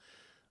less.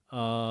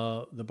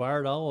 The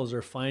barred owls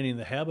are finding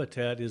the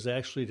habitat is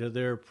actually to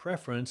their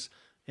preference,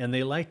 and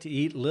they like to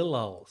eat little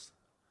owls.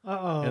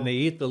 And they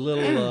eat the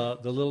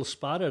little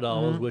spotted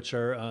owls, which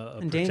are a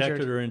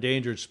protected or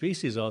endangered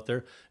species out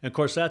there. And of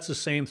course, that's the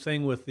same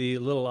thing with the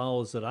little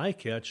owls that I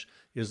catch.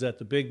 Is that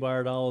the big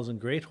barred owls and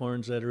great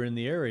horns that are in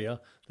the area?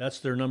 That's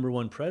their number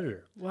one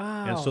predator.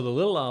 Wow! And so the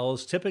little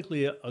owls,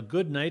 typically a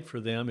good night for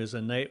them is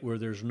a night where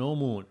there's no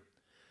moon,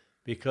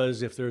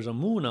 because if there's a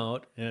moon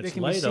out and it's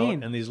light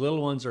out, and these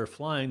little ones are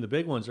flying, the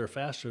big ones are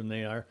faster than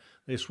they are.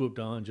 They swoop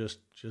down and just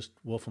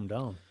wolf them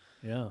down.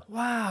 Yeah.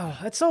 Wow,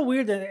 that's so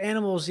weird that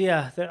animals.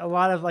 Yeah, that a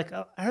lot of I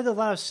heard that a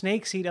lot of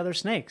snakes eat other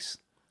snakes.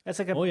 That's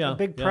like a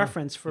big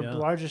preference for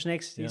larger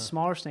snakes to eat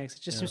smaller snakes.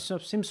 It just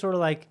seems sort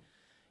of like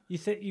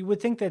you would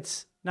think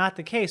that's not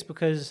the case,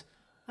 because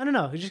I don't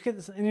know. You just get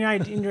this in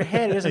your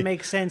head. It doesn't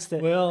make sense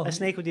that a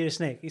snake would eat a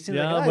snake. You seem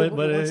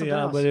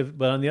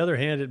but on the other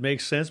hand, it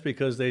makes sense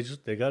because they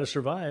got to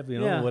survive.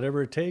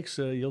 Whatever it takes,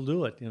 you'll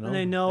do it. And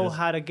they know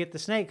how to get the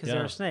snake because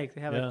they're a snake.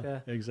 They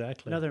have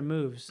exactly other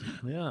moves.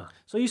 Yeah.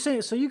 So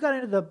you got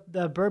into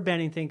the bird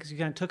banding thing because you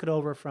kind of took it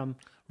over from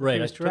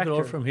I took it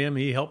over from him.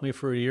 He helped me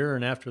for a year,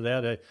 and after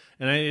that,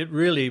 it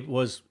really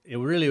was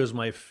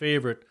my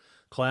favorite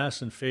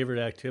class and favorite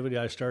activity.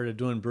 I started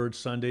doing bird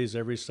Sundays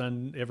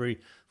every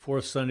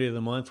fourth Sunday of the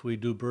month. We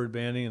do bird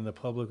banding, and the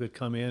public would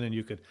come in, and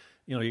you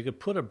could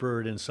put a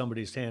bird in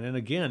somebody's hand. And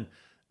again,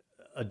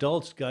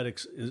 adults got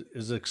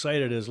as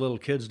excited as little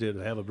kids did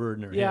to have a bird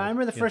in their hand. Yeah, I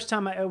remember the first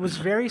time. It was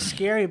very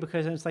scary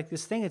because it's like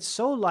this thing. It's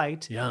so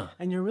light,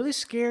 and you're really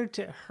scared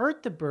to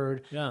hurt the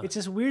bird. Yeah. It's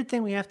this weird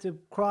thing. You have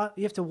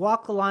to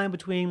walk the line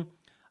between.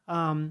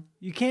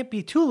 You can't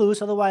be too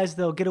loose, otherwise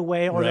they'll get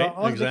away, or they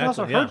can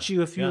also hurt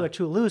you if you are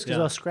too loose because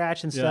they'll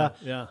scratch and stuff.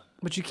 Yeah.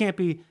 But you can't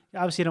be.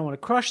 Obviously, you don't want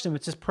to crush them.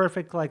 It's just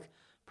perfect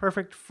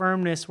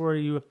firmness where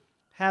you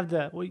have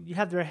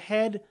their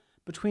head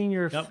between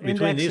your index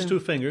between these two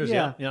fingers.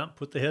 Yeah.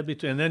 Put the head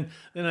between, and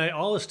then I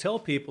always tell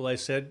people. I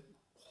said,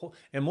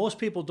 and most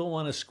people don't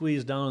want to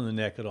squeeze down on the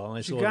neck at all. And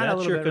I said,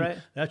 well,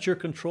 that's your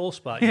control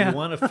spot. You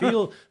want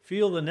to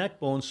feel the neck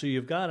bone, so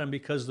you've got them,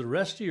 because the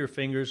rest of your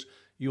fingers,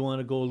 you want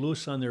to go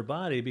loose on their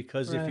body,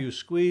 because if you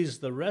squeeze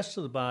the rest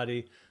of the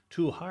body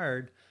too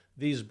hard,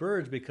 these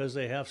birds, because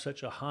they have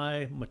such a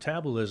high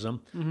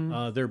metabolism,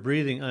 they're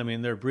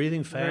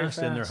breathing fast,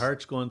 and their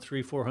heart's going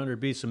 300-400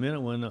 beats a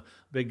minute when a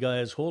big guy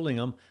is holding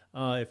them.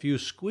 If you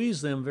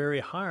squeeze them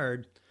very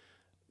hard,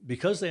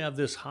 because they have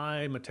this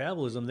high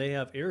metabolism, they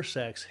have air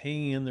sacs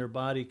hanging in their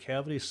body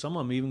cavities. Some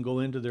of them even go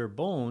into their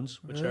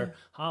bones, which are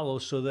hollow,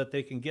 so that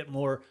they can get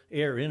more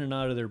air in and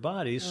out of their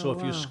bodies. So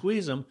if you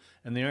squeeze them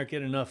and they aren't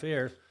getting enough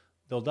air,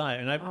 they'll die.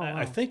 And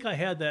I think I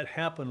had that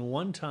happen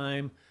one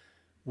time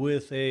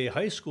with a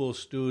high school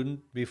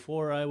student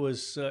before I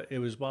was, it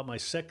was about my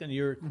second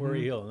year at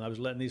Quarry Hill, and I was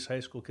letting these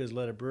high school kids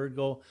let a bird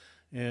go.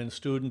 And the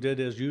student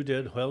did as you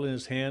did, held in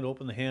his hand,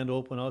 opened the hand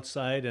open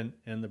outside,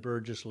 and the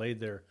bird just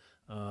laid there.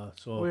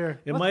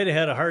 It might have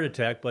had a heart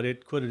attack, but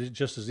it could have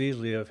just as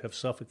easily have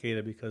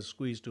suffocated because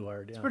squeezed too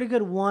hard. It's pretty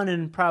good one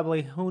in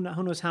probably who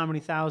knows how many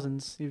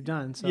thousands you've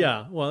done. So.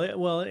 Yeah,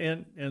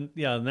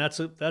 and that's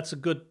a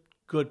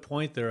good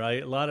point there.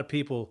 A lot of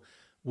people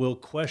will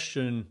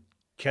question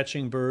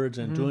catching birds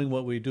and doing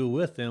what we do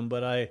with them,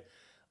 but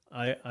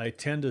I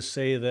tend to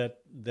say that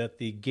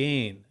the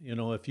gain,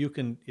 if you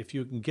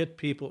can get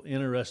people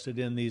interested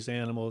in these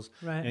animals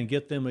and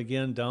get them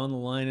again down the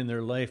line in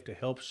their life to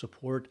help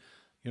support,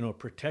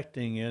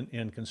 protecting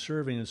and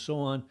conserving and so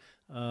on,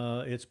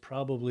 it's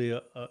probably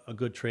a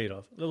good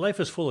trade-off. Life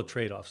is full of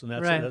trade-offs, and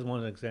that's one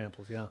of the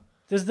examples. Yeah.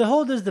 Does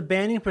the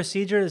banding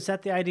procedure? Is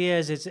that the idea?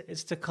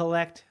 It's to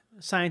collect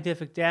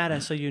scientific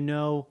data so you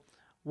know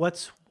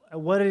what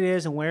it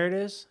is and where it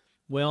is?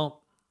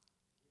 Well,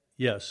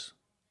 yes,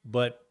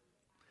 but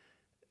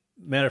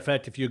matter of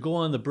fact, if you go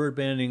on the Bird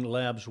Banding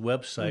Lab's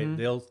website,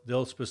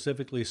 they'll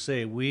specifically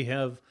say we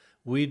have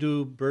we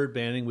do bird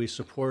banding. We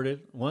support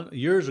it.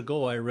 Years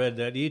ago, I read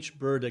that each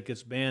bird that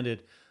gets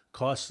banded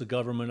costs the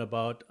government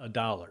about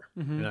 $1.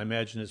 And I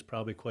imagine it's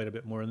probably quite a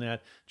bit more than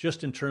that,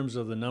 just in terms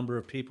of the number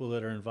of people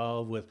that are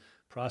involved with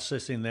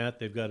processing that.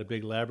 They've got a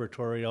big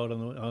laboratory out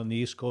on the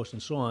East Coast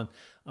and so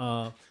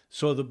on.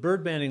 So the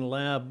bird banding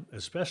lab,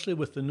 especially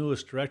with the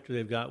newest director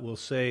they've got, will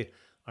say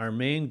our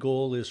main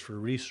goal is for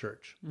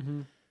research.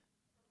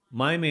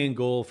 My main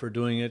goal for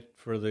doing it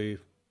for the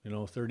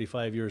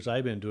 35 years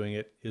I've been doing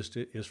it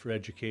is for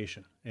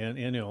education,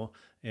 and I'll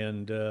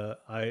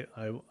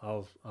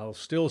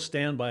still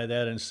stand by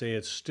that and say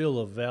it's still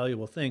a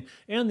valuable thing,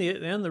 and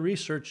the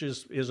research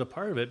is a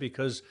part of it,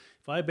 because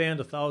if I band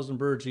 1,000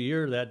 birds a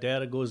year, that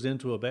data goes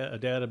into a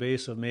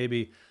database of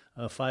maybe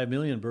 5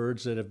 million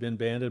birds that have been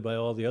banded by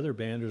all the other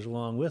banders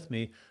along with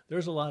me.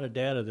 There's a lot of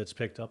data that's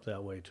picked up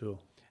that way too.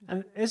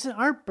 And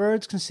aren't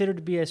birds considered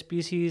to be a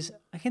species?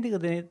 I can't think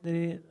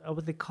of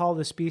what they call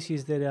the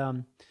species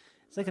that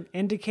it's like an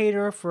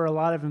indicator for a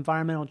lot of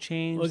environmental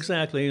change. Well,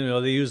 exactly.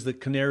 They use the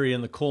canary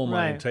in the coal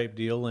mine type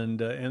deal, and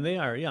they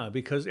are,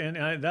 because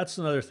that's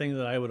another thing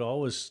that I would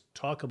always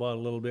talk about a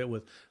little bit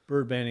with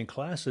bird banding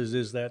classes,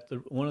 is that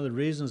one of the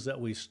reasons that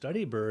we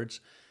study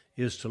birds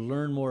is to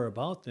learn more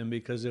about them,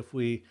 because if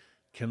we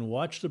can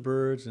watch the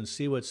birds and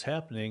see what's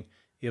happening,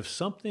 if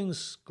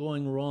something's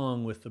going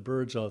wrong with the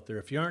birds out there,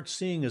 if you aren't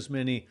seeing as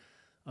many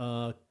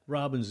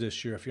robins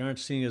this year, if you aren't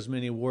seeing as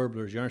many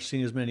warblers, you aren't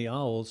seeing as many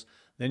owls,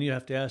 then you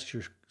have to ask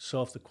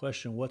yourself the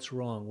question, what's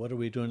wrong? What are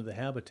we doing to the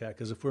habitat?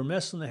 Because if we're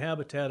messing the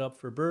habitat up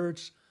for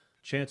birds,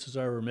 chances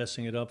are we're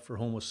messing it up for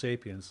Homo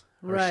sapiens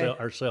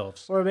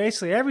ourselves. Or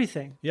basically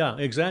everything. Yeah,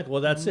 exactly.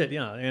 Well, that's it,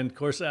 yeah. And, of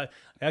course, I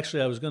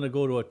was going to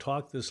go to a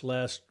talk this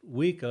last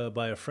week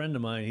by a friend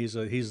of mine. He's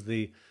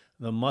the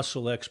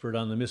mussel expert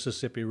on the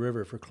Mississippi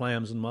River for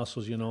clams and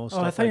mussels, stuff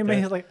I thought you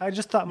meant I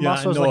just thought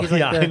mussels.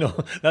 I know.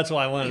 That's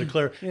why I wanted to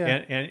clear. Yeah.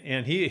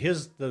 And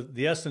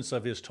the essence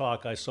of his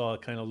talk, I saw a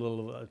kind of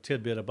little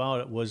tidbit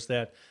about it, was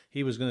that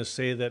he was going to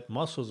say that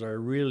mussels are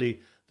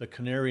really the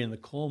canary in the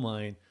coal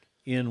mine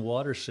in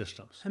water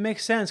systems. It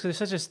makes sense,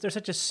 because they're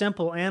such a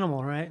simple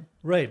animal, right?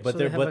 Right, but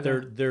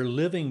they're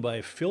living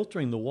by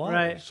filtering the water.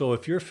 Right. So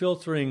if you're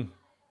filtering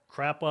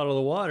crap out of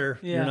the water,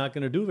 you're not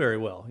going to do very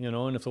well,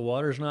 and if the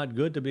water's not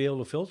good to be able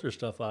to filter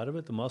stuff out of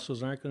it, the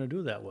mussels aren't going to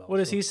do that well. What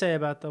does he say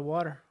about the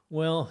water?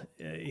 Well,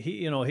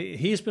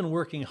 he's been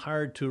working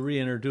hard to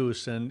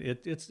reintroduce, and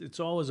it's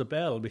always a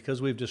battle,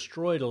 because we've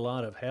destroyed a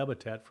lot of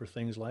habitat for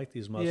things like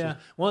these mussels. Yeah.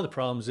 One of the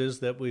problems is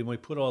that when we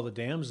put all the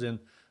dams in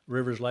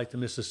rivers like the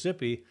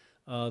Mississippi,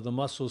 the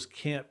mussels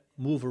can't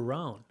move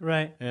around.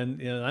 Right.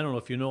 And I don't know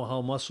if you know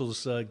how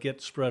mussels get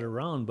spread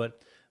around,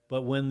 but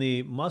when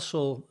the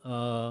mussel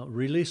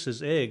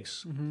releases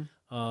eggs,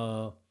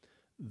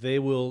 they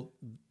will,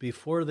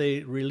 before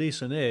they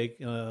release an egg,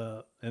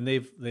 and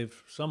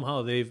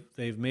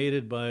they've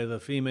mated by the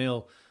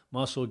female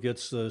mussel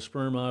gets the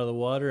sperm out of the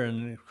water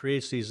and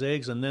creates these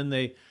eggs, and then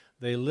they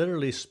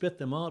literally spit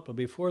them out. But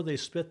before they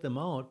spit them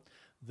out,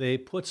 they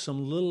put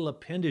some little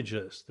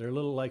appendages. They're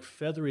little like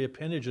feathery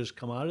appendages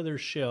come out of their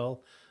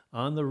shell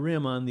on the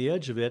rim, on the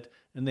edge of it,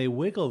 and they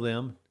wiggle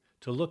them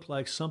to look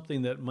like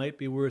something that might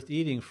be worth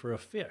eating for a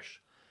fish.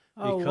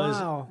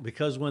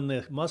 Because when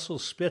the mussel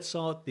spits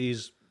out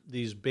these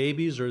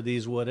babies or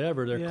these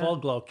whatever, they're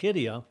called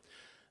Glaucidia,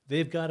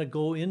 they've got to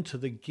go into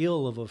the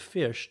gill of a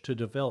fish to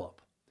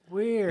develop.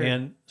 Weird.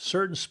 And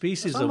certain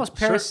species almost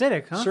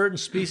parasitic, huh? Certain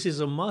species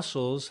of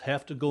mussels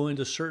have to go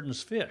into certain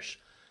fish.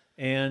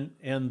 And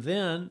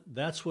then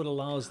that's what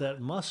allows that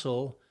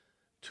mussel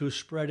to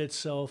spread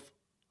itself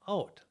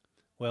out.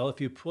 Well,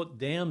 if you put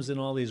dams in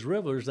all these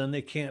rivers, then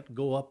they can't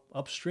go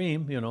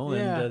upstream,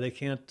 and they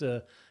can't,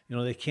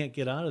 they can't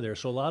get out of there.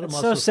 So a lot of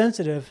mussels. So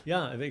sensitive.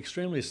 Yeah,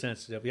 extremely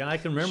sensitive. Yeah, I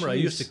can remember I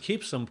used to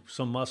keep some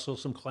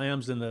mussels, some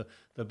clams in the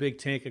big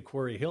tank at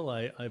Quarry Hill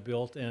I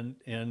built,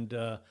 and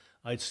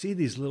I'd see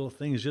these little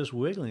things just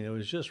wiggling. It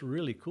was just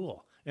really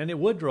cool. And it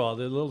would draw.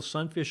 The little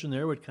sunfish in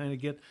there would kind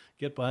of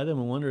get by them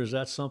and wonder, is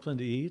that something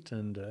to eat?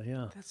 And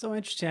That's so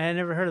interesting. I had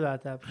never heard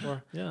about that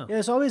before. Yeah.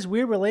 There's all these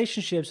weird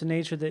relationships in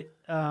nature that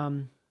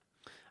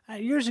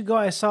years ago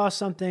I saw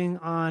something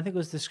on, I think it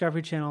was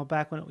Discovery Channel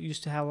back when it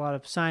used to have a lot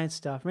of science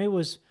stuff. Maybe it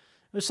was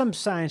some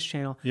science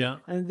channel. Yeah.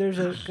 And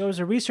there was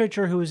a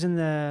researcher who was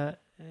in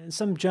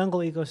some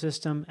jungle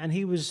ecosystem, and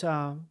he was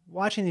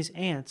watching these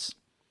ants.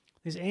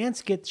 These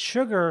ants get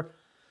sugar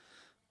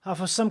off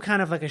of some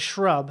kind of like a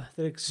shrub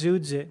that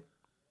exudes it.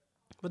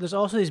 But there's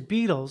also these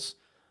beetles,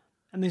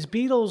 and these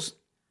beetles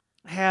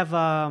have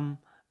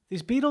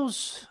these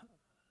beetles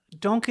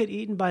don't get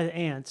eaten by the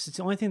ants. It's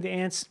the only thing the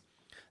ants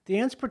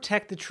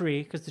protect the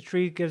tree because the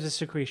tree gives a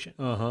secretion.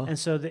 And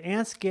so the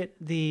ants get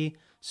the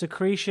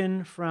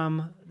secretion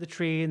from the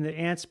tree, and the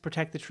ants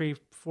protect the tree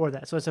for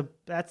that. So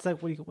that's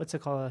like what's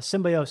it called? A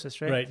symbiosis,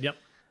 right? Right. Yep.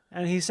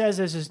 And he says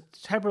there's this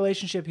type of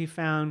relationship he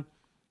found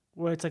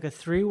where it's like a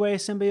three-way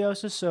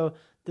symbiosis. So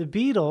the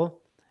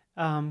beetle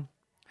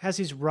has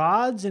these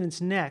rods in its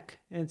neck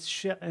and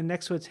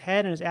next to its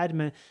head and its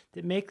abdomen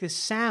that make this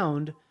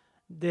sound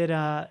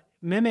that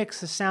mimics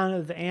the sound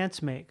that the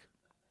ants make.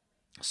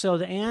 So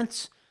the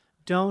ants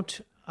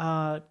don't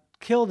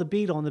kill the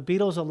beetle, and the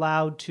beetle's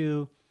allowed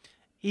to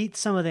eat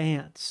some of the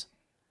ants.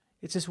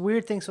 It's this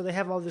weird thing. So they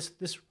have all this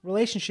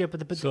relationship,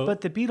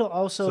 but the beetle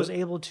also is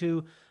able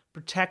to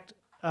protect.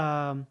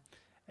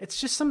 It's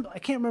just I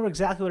can't remember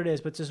exactly what it is,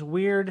 but it's this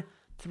weird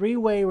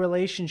 3-way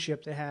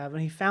relationship they have,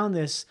 and he found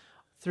this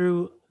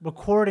through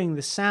recording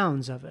the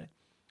sounds of it.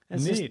 And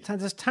it's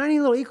this tiny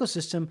little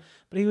ecosystem,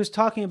 but he was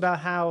talking about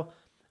how,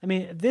 I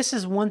mean, this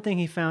is one thing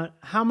he found.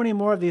 How many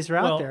more of these are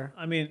out there?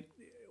 I mean,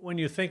 when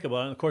you think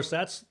about it, of course,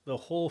 that's the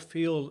whole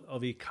field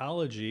of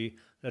ecology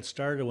that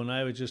started when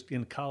I was just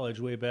in college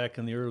way back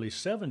in the early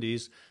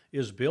 70s,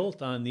 is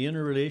built on the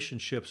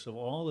interrelationships of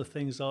all the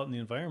things out in the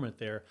environment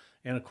there.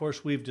 And of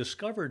course, we've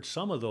discovered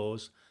some of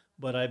those,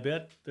 but I'll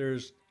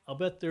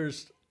bet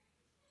there's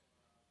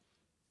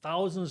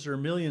thousands or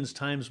millions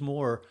times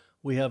more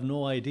we have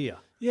no idea.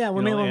 Yeah,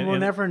 we'll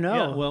never know.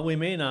 Yeah, well, we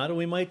may not, or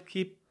we might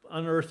keep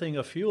unearthing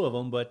a few of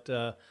them, but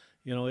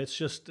it's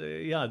just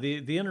the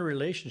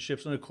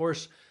interrelationships, and of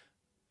course,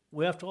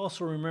 we have to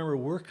also remember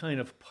we're kind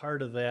of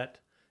part of that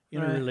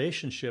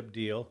interrelationship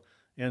deal.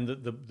 And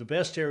the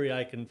best area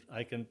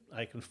I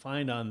can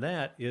find on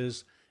that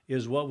is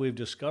what we've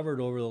discovered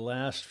over the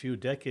last few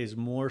decades,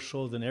 more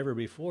so than ever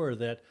before,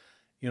 that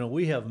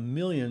we have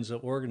millions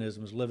of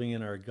organisms living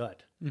in our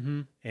gut,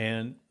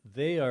 and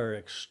they are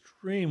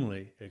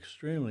extremely,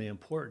 extremely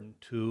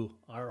important to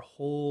our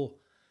whole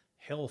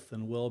health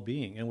and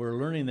well-being. And we're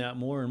learning that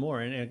more and more.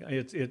 And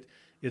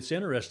it's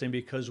interesting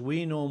because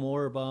we know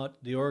more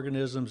about the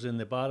organisms in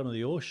the bottom of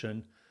the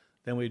ocean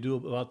than we do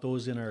about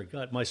those in our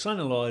gut. My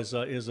son-in-law is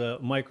a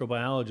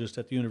microbiologist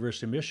at the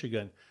University of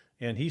Michigan,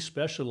 and he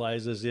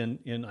specializes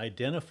in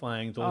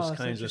identifying those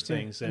kinds of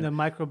things. And the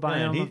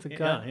microbiome of the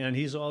gut. Yeah, and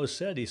he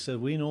said,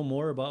 we know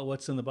more about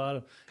what's in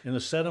the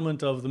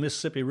sediment of the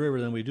Mississippi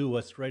River than we do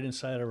what's right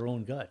inside our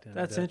own gut. And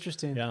that's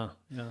interesting. Yeah.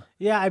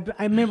 Yeah,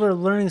 I remember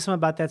learning some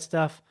about that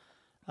stuff,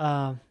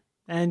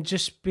 and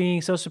just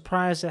being so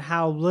surprised at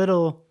how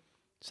little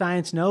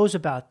science knows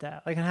about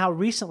that. Like, and how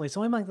recently, it's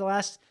only like the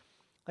last,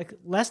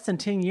 less than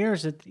 10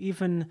 years that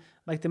even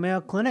the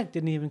Mayo Clinic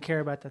didn't even care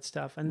about that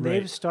stuff, and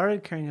they've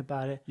started caring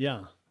about it.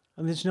 Yeah.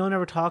 I mean, no one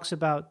ever talks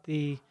about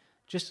I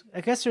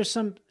guess there's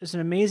an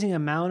amazing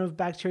amount of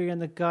bacteria in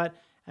the gut,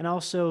 and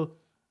also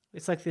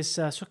it's like this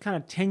sort of kind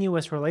of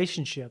tenuous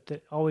relationship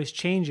that always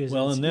changes.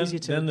 Well, and it's easy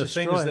to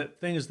destroy.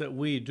 things that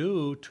we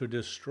do to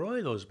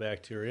destroy those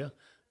bacteria,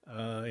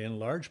 in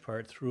large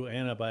part through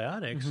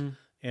antibiotics.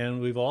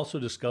 And we've also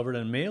discovered,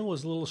 and Mayo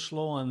was a little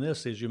slow on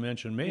this, as you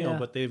mentioned, Mayo,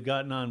 but they've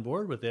gotten on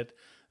board with it,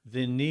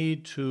 the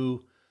need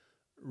to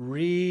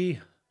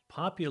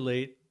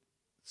repopulate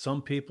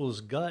some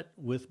people's gut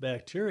with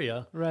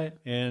bacteria. Right.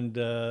 And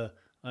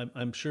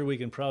I'm sure we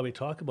can probably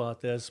talk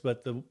about this,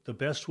 but the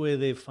best way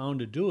they've found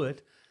to do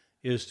it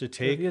is to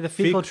take the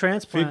fecal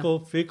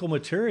transplant. fecal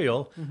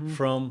material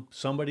from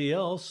somebody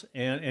else,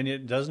 and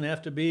it doesn't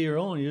have to be your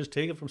own. You just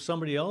take it from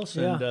somebody else,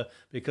 and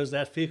because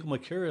that fecal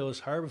material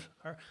is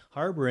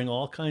harboring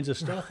all kinds of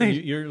stuff, and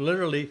you're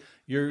literally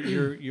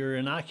you're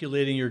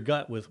inoculating your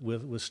gut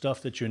with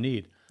stuff that you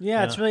need.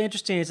 Yeah, it's really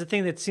interesting. It's a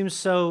thing that seems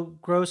so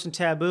gross and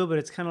taboo, but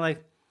it's kind of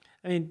like,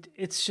 I mean,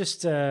 it's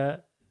just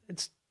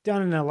it's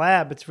done in a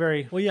lab. It's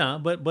very but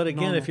again,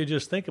 normal. if you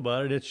just think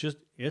about it,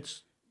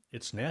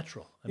 it's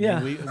natural. I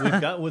mean,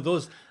 we've got with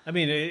those. I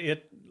mean,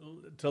 it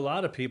to a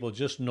lot of people,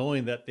 just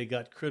knowing that they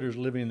got critters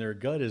living in their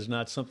gut is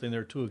not something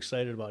they're too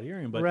excited about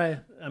hearing. But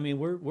I mean,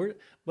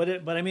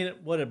 but I mean,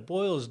 what it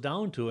boils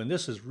down to, and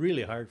this is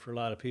really hard for a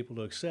lot of people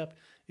to accept,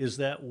 is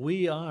that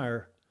we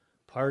are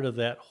part of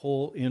that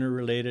whole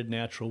interrelated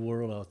natural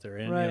world out there.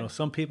 And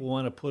some people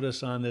want to put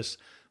us on this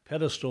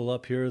pedestal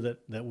up here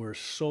that we're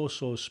so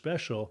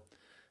special.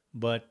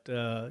 But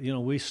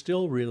we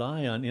still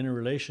rely on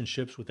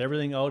interrelationships with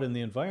everything out in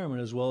the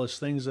environment, as well as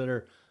things that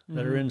are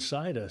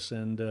inside us.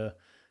 And of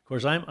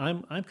course,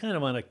 I'm kind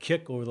of on a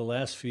kick over the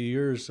last few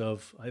years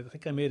of. I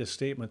think I made a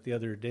statement the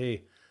other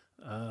day.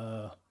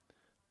 I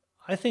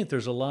think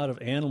there's a lot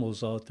of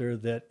animals out there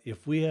that,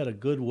 if we had a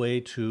good way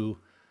to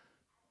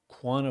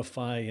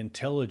quantify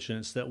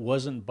intelligence that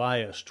wasn't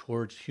biased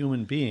towards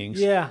human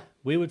beings,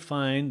 we would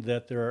find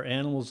that there are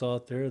animals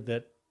out there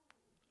that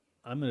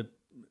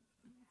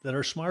that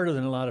are smarter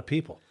than a lot of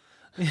people.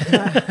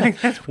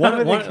 That's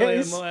probably the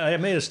case. I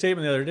made a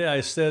statement the other day.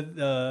 I said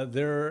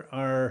there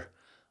are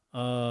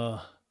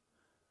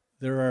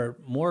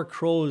more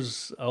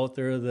crows out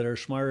there that are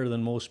smarter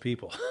than most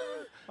people.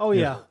 Oh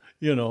yeah.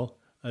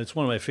 It's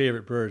one of my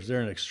favorite birds. They're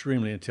an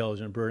extremely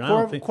intelligent bird.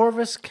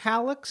 Corvus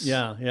calyx?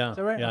 Yeah. Is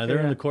that right? Yeah, okay, they're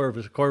in the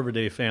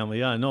Corvidae family.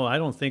 Yeah, no, I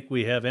don't think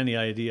we have any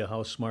idea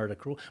how smart a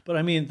crow. But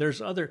I mean,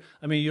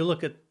 you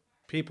look at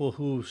people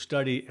who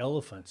study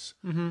elephants,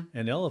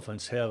 and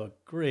elephants have a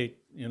great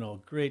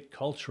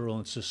cultural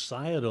and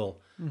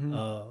societal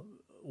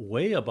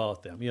way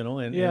about them,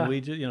 and we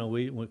do,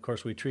 we of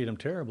course we treat them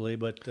terribly,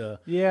 but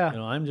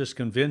I'm just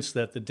convinced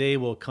that the day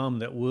will come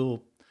that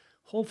we'll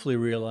hopefully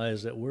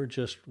realize that we're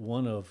just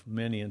one of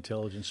many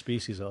intelligent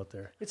species out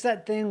there. It's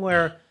that thing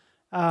where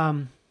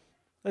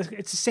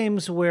it's the same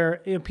as where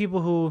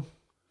people who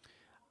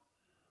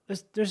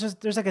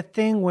there's like a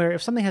thing where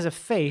if something has a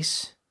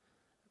face,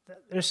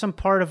 there's some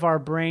part of our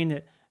brain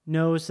that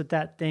knows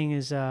that thing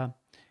is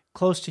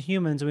close to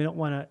humans, and we don't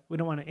want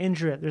to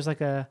injure it. There's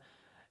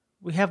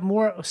we have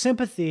more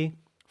sympathy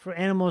for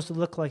animals that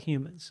look like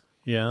humans.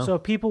 Yeah. So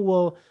people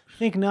will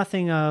think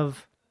nothing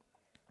of,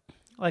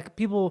 like,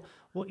 people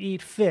will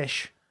eat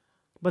fish,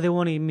 but they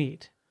won't eat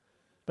meat.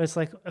 But it's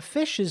like a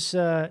fish is,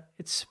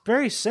 it's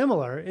very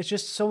similar. It's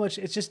just so much,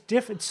 it's just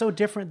different. It's so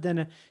different than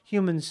a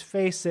human's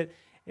face that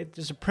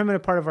there's a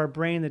primitive part of our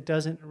brain that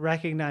doesn't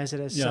recognize it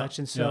as such.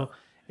 And so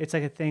it's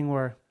like a thing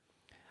where,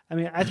 I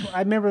mean, I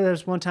remember there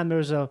was one time there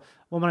was a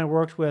woman I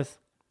worked with,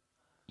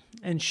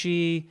 and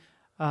she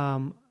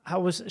said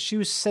she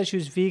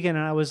was vegan,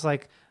 and I was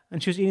like,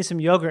 and she was eating some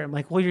yogurt. I'm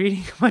like, well, you're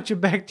eating a bunch of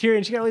bacteria,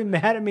 and she got really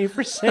mad at me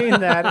for saying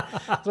that.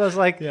 So I was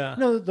like,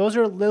 no, those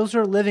are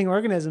living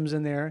organisms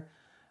in there.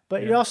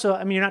 But you're also,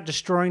 I mean, you're not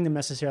destroying them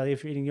necessarily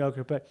if you're eating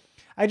yogurt. But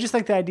I just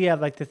like the idea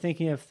of like the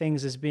thinking of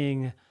things as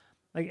being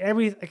like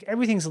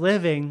everything's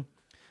living.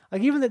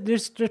 Like even that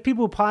there's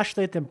people who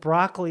postulate that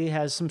broccoli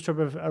has some sort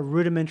of a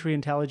rudimentary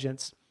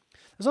intelligence.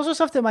 There's also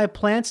stuff that my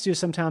plants do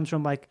sometimes where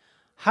I'm like,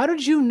 how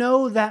did you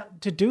know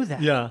that to do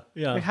that? Yeah.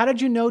 Like, how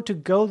did you know to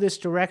go this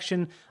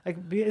direction? Like,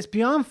 it's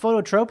beyond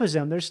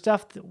phototropism. There's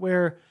stuff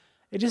where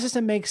it just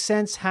doesn't make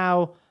sense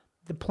how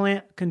the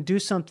plant can do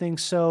something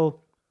so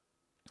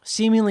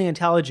seemingly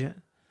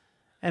intelligent.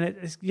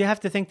 And you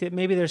have to think that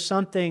maybe there's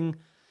something,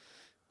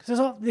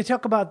 because they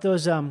talk about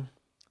those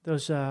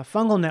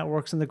fungal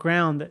networks in the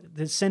ground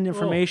that send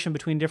information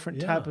between different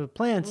type of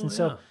plants, and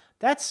so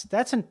that's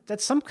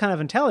some kind of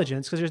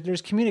intelligence because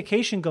there's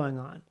communication going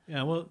on.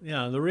 Yeah, well,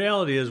 the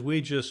reality is we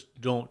just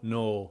don't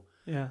know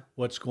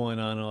what's going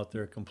on out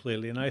there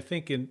completely. And I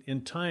think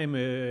in time,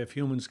 if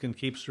humans can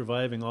keep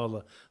surviving all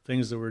the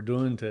things that we're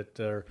doing that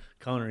are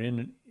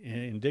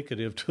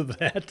counterindicative to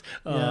that,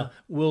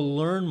 we'll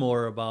learn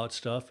more about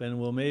stuff, and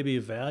we'll maybe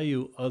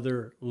value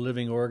other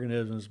living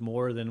organisms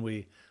more than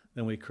we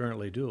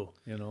currently do.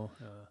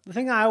 The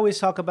thing I always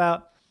talk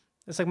about,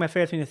 it's like my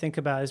favorite thing to think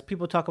about, is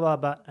people talk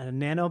about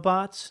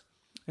nanobots.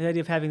 The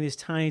idea of having these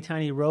tiny,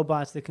 tiny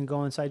robots that can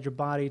go inside your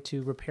body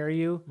to repair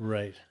you.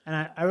 Right.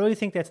 And I really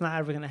think that's not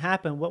ever going to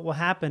happen. What will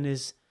happen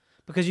is,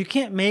 because you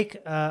can't make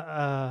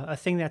a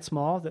thing that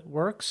small that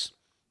works,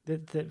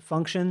 that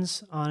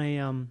functions on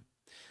a...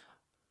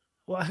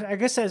 well, I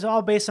guess that's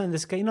all based on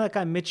this guy. You know that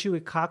guy Michio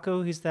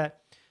Kaku? He's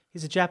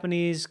a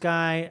Japanese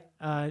guy,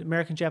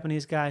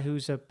 American-Japanese guy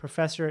who's a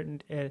professor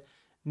at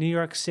New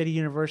York City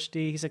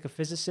University. He's like a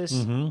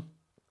physicist. Mm-hmm.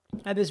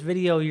 I had this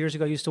video years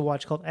ago I used to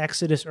watch called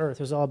Exodus Earth.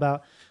 It was all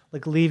about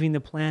like leaving the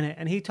planet.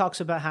 And he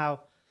talks about how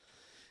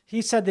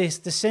he said the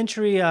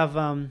century of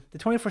the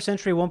 21st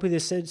century won't be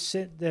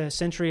the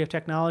century of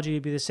technology,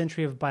 it'll be the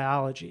century of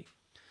biology.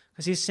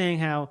 Because he's saying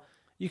how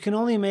you can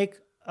only make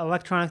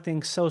electronic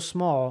things so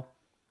small,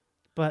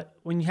 but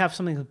when you have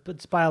something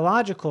that's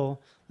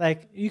biological,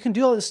 like you can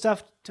do all this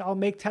stuff to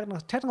make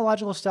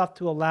technological stuff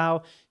to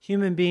allow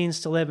human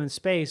beings to live in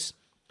space,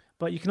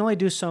 but you can only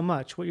do so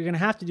much. What you're going to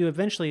have to do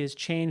eventually is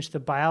change the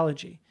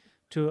biology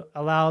to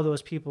allow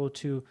those people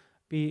to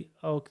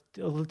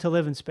to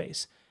live in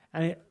space.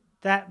 And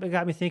that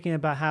got me thinking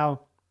about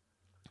how,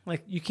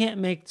 like, you can't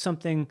make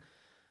something.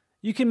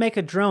 You can make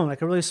a drone,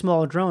 like a really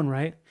small drone,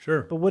 right?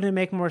 Sure. But wouldn't it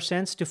make more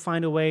sense to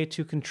find a way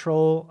to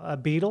control a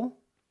beetle?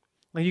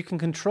 Like you can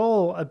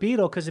control a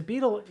beetle because a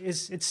beetle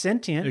it's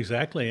sentient.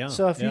 Exactly. Yeah.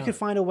 So if you could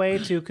find a way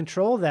to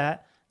control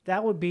that,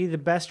 that would be the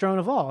best drone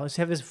of all. Is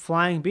to have this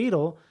flying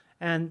beetle,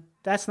 and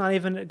that's not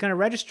even going to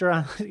register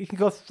on. You can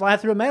go fly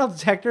through a metal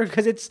detector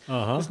because it's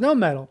no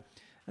metal.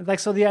 And like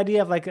so, the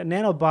idea of like a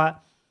nanobot,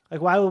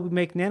 like why would we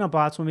make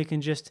nanobots when we can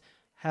just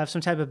have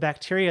some type of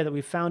bacteria that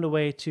we found a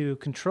way to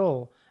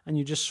control, and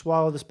you just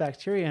swallow this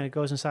bacteria and it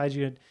goes inside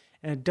you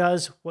and it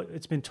does what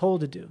it's been told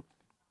to do.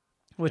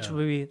 Which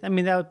would be, I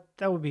mean, that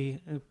would be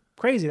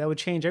crazy. That would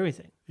change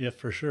everything. Yeah,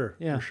 for sure.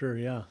 Yeah. For sure,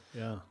 yeah.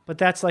 But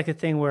that's like a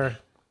thing where,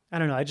 I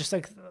don't know, I just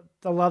like,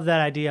 I love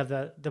that idea of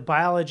the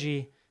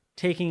biology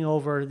taking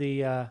over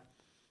the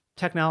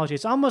technology.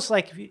 It's almost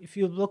like if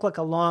you look like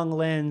a long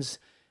lens,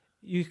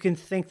 you can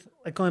think,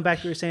 like going back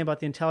to what you were saying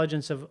about the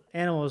intelligence of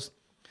animals,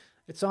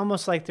 it's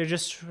almost like they're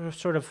just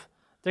sort of,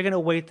 they're going to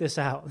wait this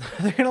out.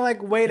 They're going to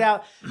like wait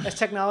out as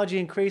technology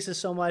increases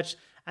so much,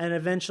 and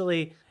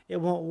eventually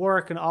it won't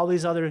work, and all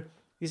these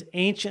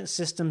ancient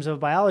systems of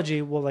biology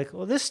will like,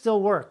 well, this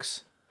still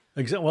works.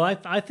 Exactly. Well,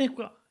 I think,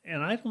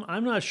 and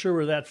I'm not sure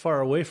we're that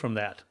far away from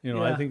that.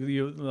 I think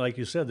like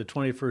you said, the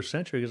 21st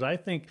century, because I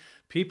think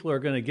people are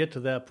going to get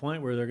to that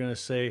point where they're going to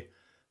say,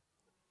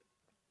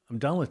 I'm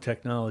done with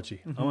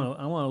technology. Mm-hmm.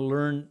 I want to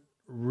learn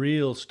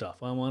real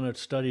stuff. I want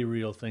to study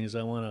real things.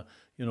 I want to,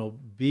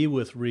 be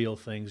with real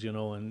things,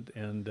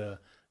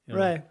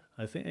 right.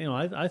 I think,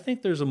 I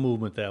think there's a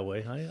movement that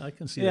way. I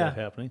can see that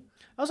happening.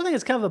 I also think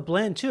it's kind of a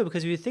blend too,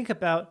 because if you think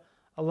about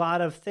a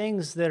lot of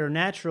things that are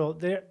natural,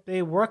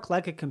 they work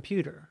like a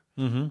computer,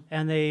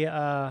 and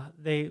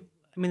they're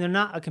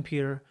not a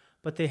computer,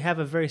 but they have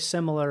a very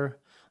similar.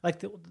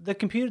 like the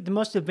computer, the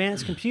most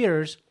advanced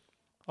computers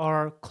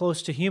are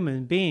close to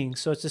human beings.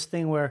 So it's this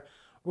thing where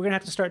we're gonna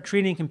have to start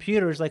treating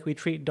computers like we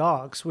treat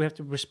dogs. We have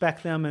to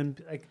respect them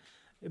and like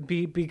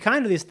be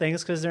kind to these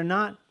things because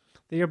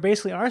they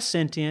basically are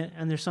sentient,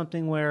 and there's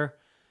something where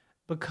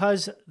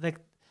because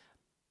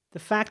the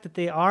fact that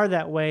they are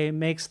that way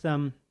makes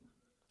them,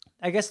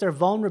 I guess their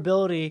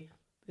vulnerability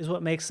is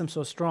what makes them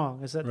so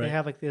strong, is that they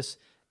have like this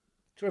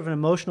sort of an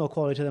emotional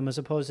quality to them as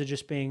opposed to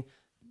just being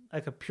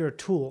like a pure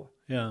tool.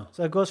 Yeah.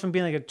 So it goes from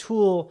being like a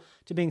tool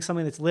to being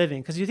something that's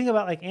living. Because you think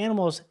about like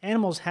animals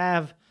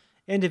have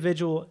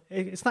individual,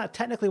 it's not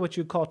technically what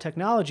you call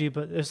technology,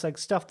 but there's like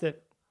stuff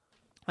that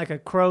like a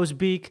crow's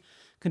beak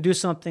can do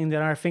something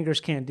that our fingers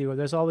can't do. Or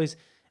there's always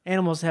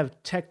animals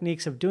have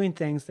techniques of doing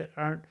things that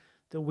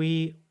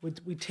we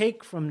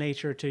take from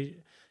nature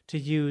to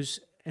use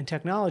in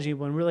technology,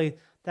 when really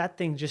that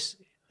thing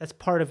that's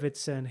part of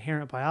its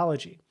inherent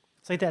biology.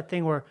 It's like that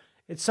thing where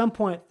at some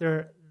point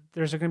there's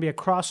going to be a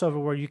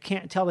crossover where you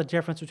can't tell the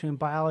difference between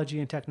biology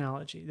and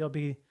technology. They'll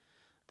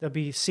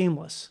be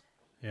seamless.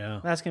 Yeah,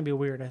 that's going to be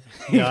weird, I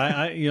think.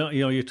 Yeah,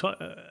 you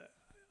talk.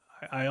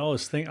 I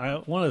always think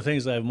one of the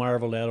things I've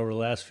marveled at over the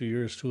last few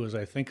years too, as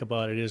I think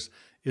about it, is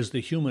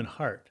the human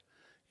heart.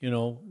 You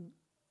know,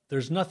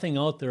 there's nothing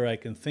out there I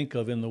can think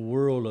of in the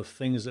world of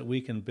things that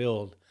we can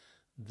build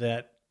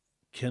that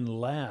can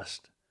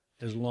last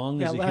as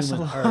long as the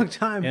human heart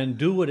time. And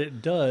do what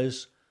it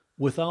does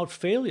without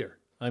failure.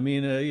 I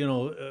mean,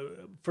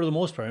 for the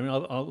most part, I mean,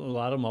 a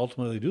lot of them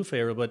ultimately do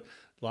fail, but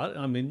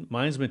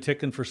mine's been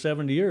ticking for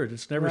 70 years.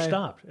 It's never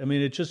stopped. I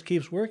mean, it just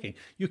keeps working.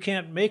 You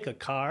can't make a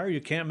car,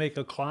 you can't make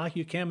a clock,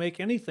 you can't make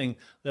anything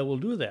that will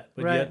do that.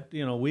 But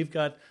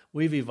yet,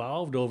 we've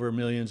evolved over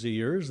millions of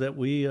years that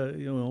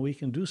we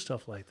can do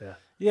stuff like that.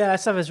 Yeah,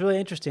 that stuff is really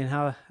interesting.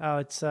 How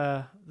it's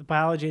the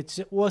biology.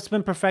 It's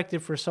been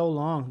perfected for so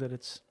long that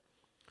it's.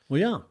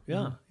 Well,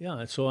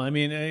 yeah. So I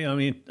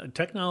mean,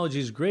 technology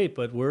is great,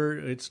 but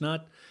it's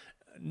not.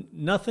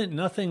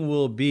 Nothing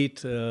will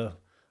beat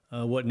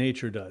what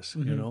nature does.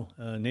 Mm-hmm. You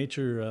know,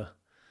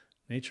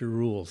 nature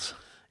rules.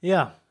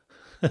 Yeah.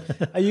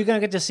 Are you gonna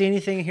get to see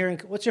anything here?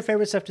 What's your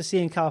favorite stuff to see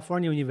in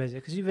California when you visit?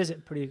 Because you visit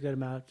a pretty good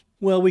amount.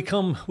 Well,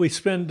 we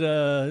spend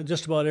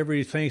just about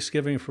every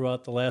Thanksgiving for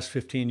about the last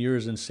 15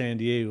 years in San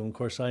Diego. And of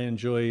course, I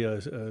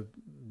enjoy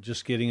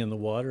just getting in the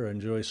water. I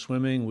enjoy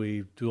swimming.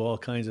 We do all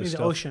kinds of stuff.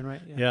 The ocean,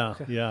 right? Yeah,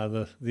 okay.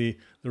 Yeah. The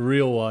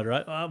real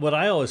water. What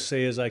I always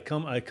say is I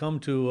come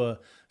to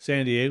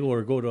San Diego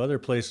or go to other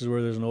places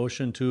where there's an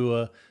ocean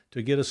to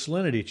get a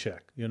salinity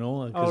check. You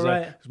know,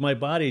 because my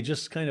body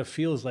just kind of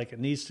feels like it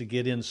needs to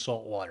get in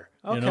salt water.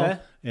 Okay.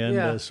 You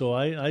know? And so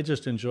I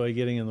just enjoy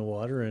getting in the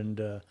water. And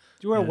do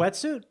you wear a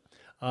wetsuit?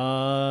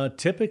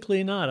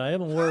 Typically not. I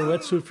haven't worn a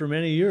wetsuit for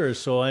many years.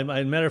 So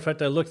matter of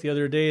fact, I looked the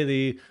other day,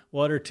 the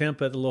water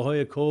temp at La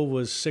Jolla Cove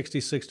was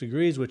 66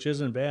 degrees, which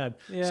isn't bad.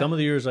 Yeah. Some of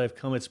the years I've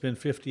come, it's been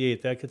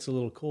 58. That gets a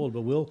little cold,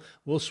 but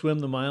we'll swim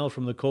the mile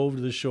from the cove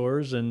to the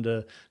shores and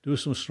do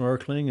some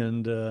snorkeling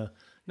and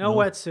no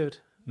wetsuit.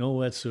 No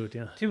wetsuit.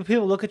 Yeah. Do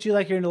people look at you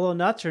like you're a little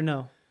nuts or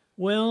no?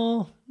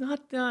 Well,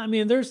 not. I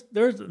mean, there's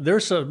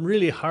some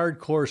really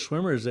hardcore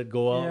swimmers that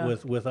go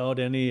out without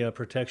any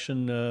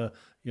protection.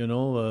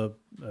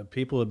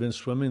 People have been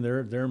swimming.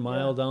 They're a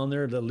mile down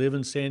there that live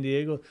in San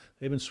Diego.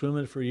 They've been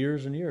swimming for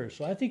years and years.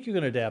 So I think you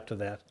can adapt to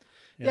that.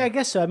 Yeah, I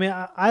guess so. I mean,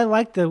 I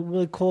like the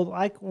really cold.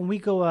 Like when we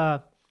go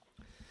up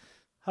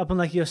in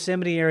like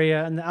Yosemite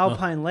area and the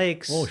Alpine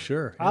lakes. Oh,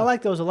 sure. Yeah. I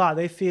like those a lot.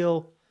 They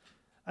feel.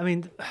 I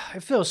mean,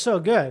 it feels so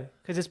good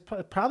because it's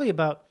probably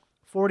about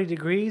 40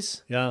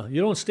 degrees. Yeah,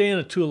 you don't stay in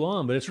it too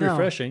long, but it's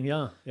refreshing.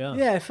 Yeah.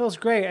 Yeah, it feels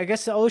great. I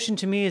guess the ocean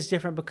to me is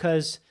different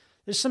because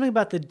there's something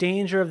about the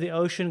danger of the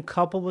ocean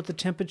coupled with the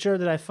temperature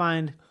that I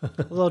find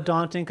a little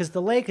daunting. Because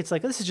the lake, it's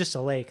like, this is just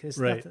a lake. It's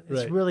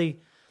really,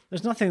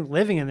 there's nothing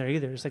living in there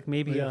either. It's like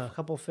maybe a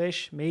couple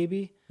fish,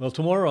 maybe. Well,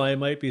 tomorrow I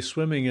might be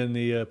swimming in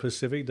the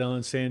Pacific down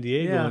in San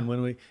Diego,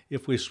 and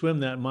if we swim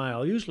that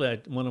mile,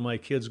 usually one of my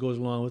kids goes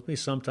along with me,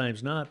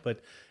 sometimes not, but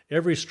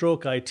every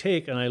stroke I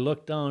take and I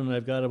look down and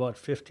I've got about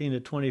 15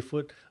 to 20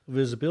 foot of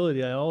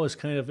visibility, I always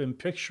kind of am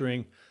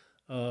picturing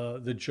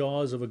the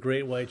jaws of a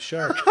great white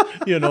shark,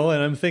 and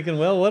I'm thinking,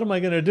 well, what am I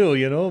going to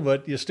do,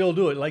 but you still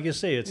do it. Like you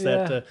say, it's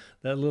that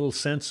little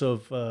sense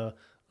of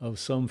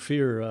some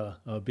fear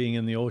of being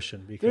in the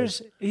ocean.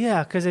 Because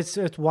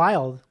it's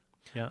wild.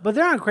 Yeah. But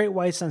there aren't great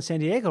whites on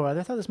San Diego, right?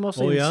 I thought it's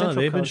mostly in the Central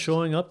they've Coast. Been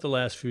showing up the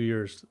last few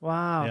years.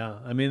 Wow. Yeah,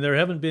 I mean, there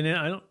haven't been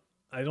any,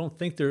 I don't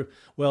think there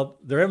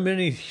haven't been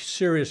any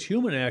serious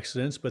human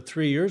accidents, but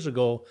 3 years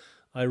ago,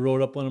 I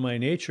wrote up one of my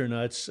nature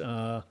nuts,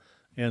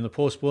 and the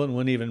Post Bulletin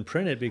wouldn't even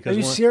print it because. Are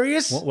you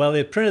serious? Well,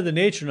 they printed the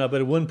nature nut,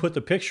 but it wouldn't put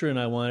the picture in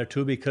I wanted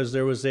to because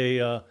there was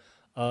a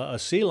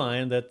sea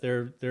lion that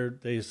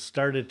they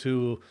started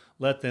to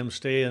let them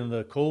stay in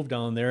the cove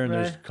down there, and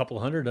there's a couple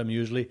hundred of them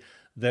usually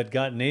that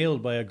got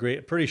nailed by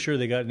pretty sure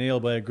they got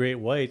nailed by a great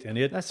white, and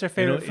that's their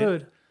favorite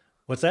food.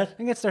 What's that? I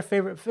think it's their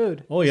favorite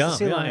food. Oh It's yeah, the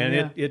sea yeah, lion,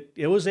 and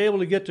it was able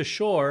to get to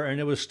shore, and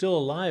it was still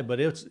alive, but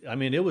it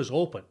was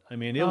open. I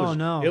mean, it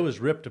was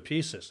ripped to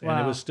pieces, and it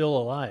Wow. was still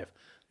alive,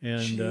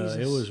 and it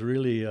Jesus. was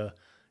really,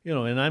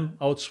 and I'm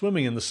out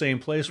swimming in the same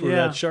place where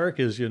Yeah. that shark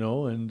is,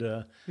 and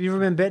Have you ever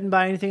been bitten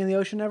by anything in the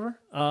ocean ever?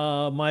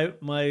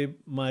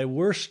 my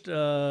worst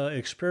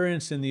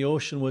experience in the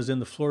ocean was in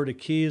the Florida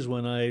Keys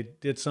when I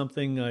did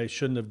something I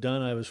shouldn't have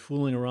done. I was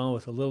fooling around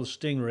with a little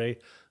stingray.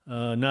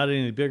 Not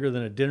any bigger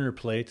than a dinner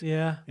plate.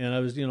 Yeah. And I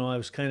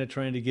was kind of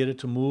trying to get it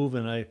to move,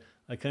 and I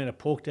kind of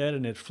poked at it,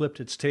 and it flipped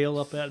its tail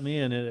up at me,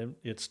 and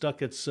it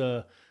stuck its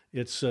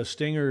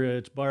stinger,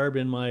 its barb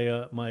in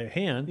my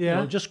hand.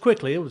 Yeah. Just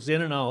quickly. It was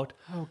in and out.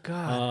 Oh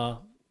God.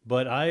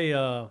 But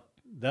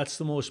that's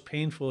the most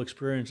painful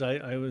experience.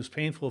 I was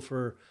painful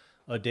for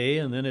a day,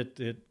 and then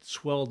it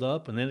swelled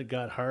up, and then it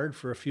got hard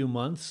for a few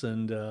months,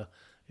 and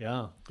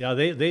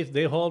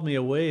they hauled me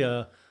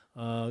away.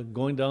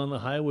 Going down the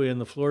highway in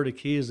the Florida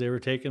Keys, they were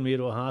taking me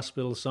to a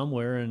hospital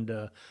somewhere, and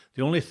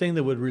the only thing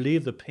that would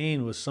relieve the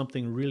pain was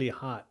something really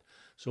hot.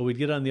 So we'd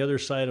get on the other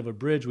side of a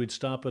bridge, we'd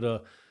stop at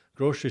a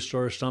grocery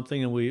store or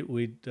something, and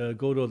we'd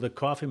go to the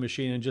coffee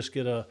machine and just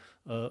get a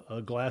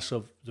glass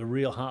of the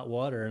real hot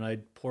water, and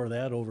I'd pour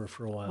that over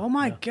for a while. Oh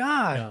my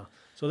God. Yeah.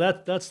 So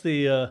that's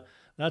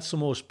the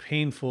most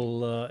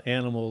painful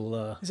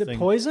animal Is it thing.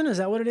 poison? Is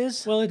that what it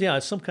is? Well, yeah,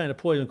 it's some kind of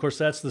poison. Of course,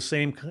 that's the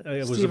same.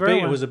 It Steve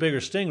Irwin. was a bigger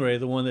stingray,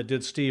 the one that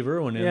did Steve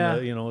Irwin, and Yeah.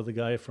 the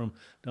guy from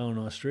down in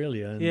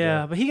Australia. And,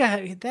 Yeah, but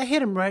that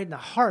hit him right in the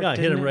heart. yeah, it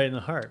hit didn't him right in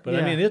the heart. But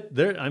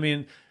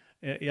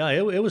Yeah.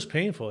 it was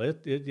painful.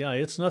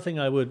 It's nothing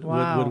I would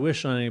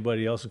wish on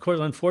anybody else. Of course,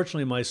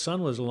 unfortunately, my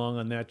son was along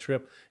on that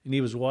trip, and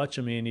he was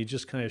watching me, and he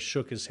just kind of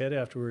shook his head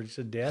afterwards. He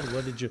said, "Dad,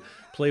 what did you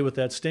play with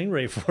that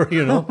stingray for?"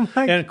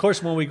 And of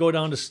course, when we go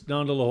down to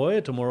La Jolla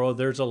tomorrow,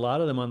 there's a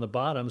lot of them on the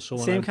bottom. So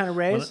Same kind of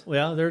rays?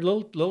 They're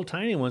little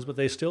tiny ones, but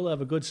they still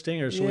have a good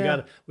stinger. So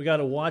Yeah. we got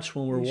to watch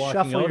when we're walking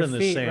shuffle out your in the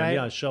feet, sand. right?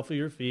 Yeah, shuffle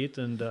your feet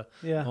and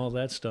Yeah. all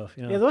that stuff.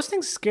 Yeah. Yeah, those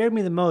things scared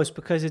me the most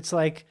because it's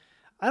like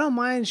I don't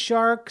mind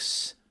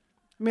sharks.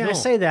 I mean, I No.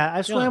 say that.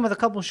 I swam Yeah. with a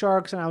couple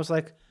sharks, and I was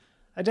like,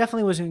 I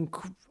definitely was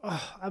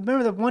I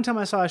remember the one time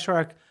I saw a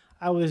shark,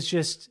 I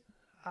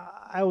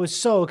was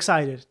so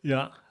excited.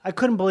 Yeah. I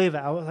couldn't believe it.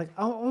 I was like,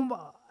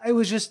 it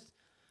was just,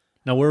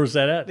 Now, where was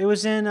that at? it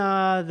was in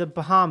the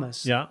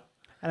Bahamas. Yeah.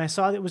 And I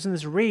saw it was in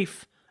this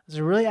reef. It was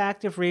a really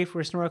active reef. We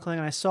were snorkeling,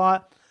 and I saw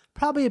it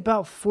probably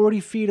about 40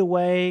 feet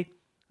away.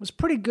 It was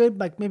pretty good,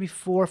 like maybe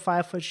 4 or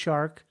 5 foot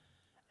shark.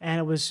 And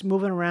it was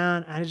moving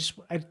around.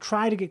 I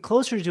tried to get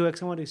closer to it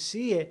because I wanted to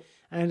see it,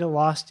 and I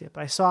lost it.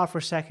 But I saw it for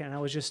a second, and I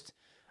was just,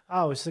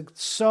 it was like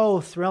so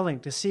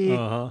thrilling to see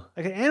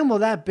like an animal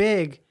that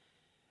big.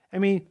 I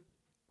mean,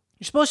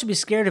 you're supposed to be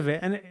scared of it,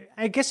 and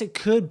I guess it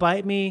could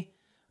bite me,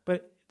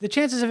 but the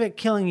chances of it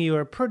killing you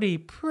are pretty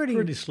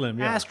slim,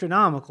 yeah.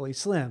 astronomically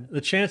slim.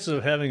 The chances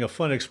of having a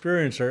fun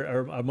experience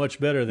are much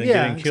better than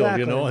Yeah, getting killed.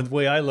 exactly. And the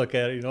way I look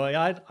at it,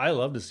 I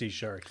love to see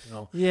sharks.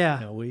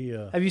 Yeah. We.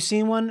 Have you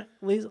seen one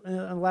in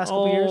the last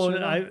couple of years? or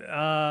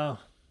no?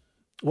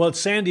 Well, at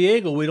San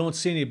Diego, we don't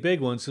see any big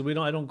ones. So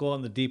I don't go out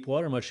in the deep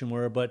water much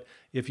anymore. But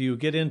if you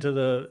get into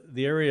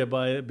the area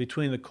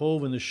between the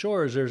cove and the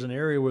shores, there's an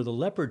area where the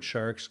leopard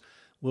sharks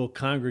will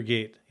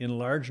congregate in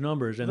large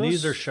numbers, and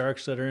these are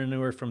sharks that are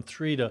anywhere from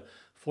 3 to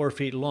 4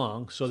 feet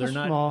long. So they're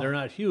small.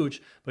 not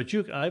huge. But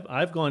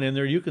I've gone in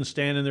there. You can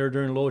stand in there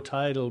during low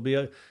tide. It'll be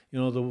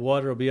the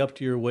water will be up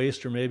to your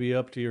waist or maybe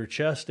up to your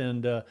chest,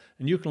 and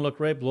you can look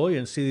right below you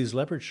and see these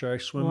leopard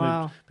sharks swimming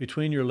Wow.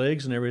 between your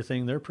legs and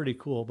everything. They're pretty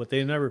cool, but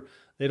they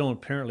don't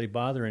apparently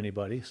bother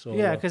anybody. So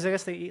Yeah, because I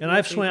guess they eat. and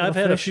I've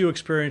had a fish. few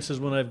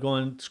experiences when I've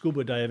gone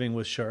scuba diving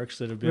with sharks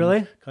that have been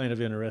Really? kind of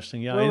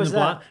interesting. Yeah, Where was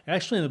that?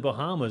 Actually, in the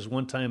Bahamas,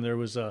 one time there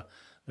was a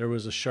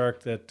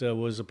shark that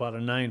was about a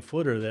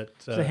 9-footer that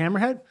Is it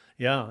hammerhead?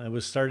 yeah, it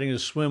was starting to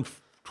swim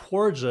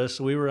towards us.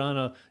 We were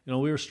on we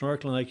were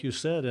snorkeling like you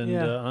said, and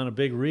Yeah. on a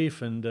big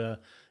reef, and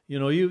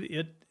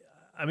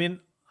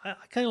I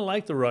kind of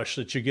like the rush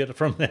that you get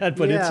from that,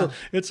 but Yeah.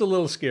 it's a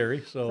little scary.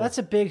 So That's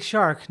a big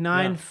shark,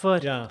 9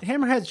 foot. yeah. The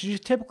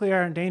hammerheads typically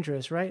aren't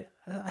dangerous, right?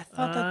 I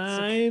thought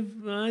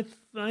that's.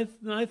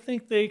 I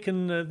think they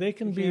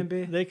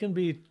can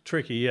be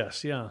tricky.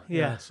 Yes,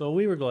 yeah. So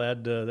we were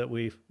glad that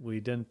we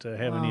didn't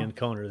have any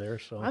encounter there.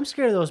 So I'm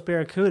scared of those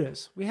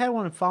barracudas. We had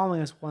one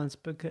following us once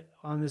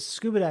on this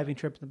scuba diving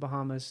trip in the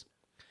Bahamas,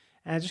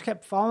 and it just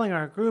kept following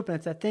our group. And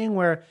it's that thing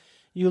where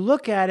you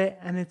look at it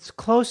and it's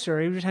closer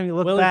every time you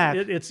look back.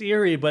 It's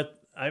eerie,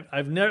 but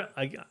I've never.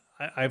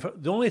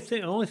 The only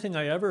thing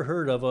I ever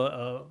heard of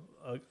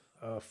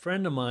a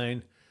friend of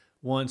mine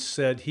once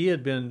said he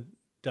had been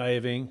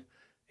diving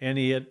and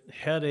he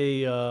had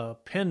a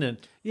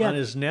pendant on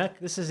his neck.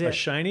 This is a it.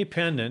 shiny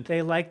pendant.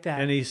 They like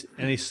that. And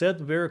he said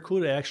the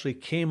barracuda actually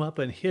came up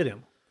and hit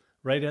him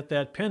right at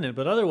that pendant.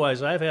 But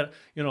otherwise, I've had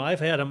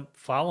him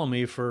follow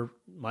me for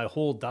my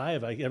whole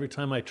dive. Every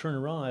time I turn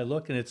around, I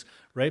look and it's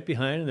right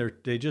behind, and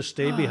they just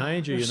stay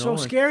behind you. They're You know,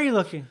 so scary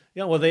looking.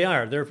 Yeah, well, they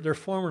are. They're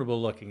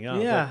formidable looking. Yeah.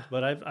 Yeah.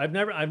 But I've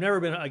never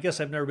been. I guess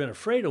I've never been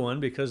afraid of one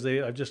because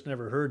I've just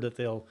never heard that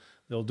they'll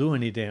do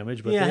any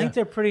damage. But I think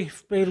they're pretty.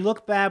 They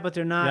look bad, but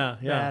they're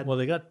not bad. Well,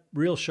 they got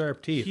real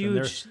sharp teeth.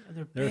 Huge.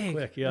 And they're big.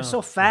 quick. Yeah. They're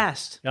so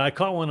fast. Yeah, I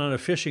caught one on a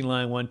fishing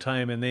line one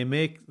time, and they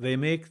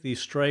make the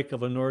strike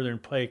of a northern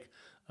pike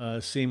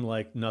seem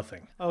like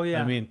nothing. Oh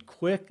yeah. I mean,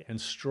 quick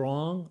and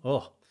strong.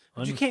 Oh.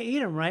 But you can't eat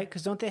them, right?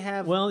 Because don't they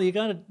have? Well, you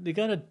gotta.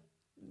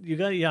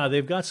 Yeah,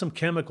 they've got some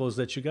chemicals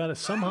that you gotta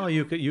somehow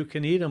you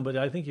can eat them, but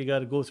I think you got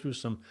to go through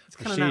some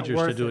procedures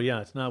to do it.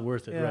 Yeah, it's not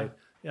worth it, right?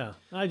 Yeah,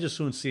 I just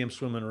soon see them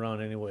swimming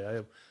around anyway.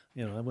 I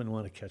wouldn't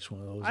want to catch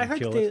one of those. I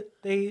heard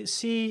they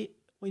see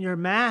when your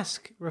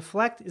mask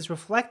is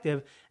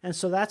reflective, and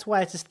so that's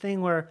why it's this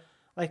thing where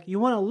like you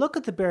want to look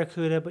at the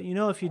barracuda, but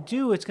if you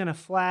do, it's going to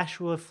flash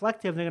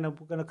reflective. They're going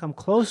to come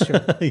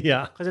closer.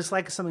 Yeah, because it's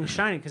like something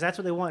shiny. Because that's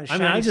what they want. I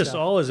mean, I just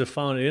always have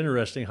found it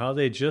interesting how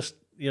they just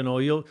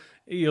you'll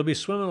be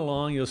swimming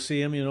along, you'll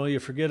see them, you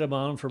forget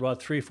about them for about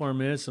 3-4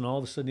 minutes, and all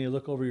of a sudden you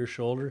look over your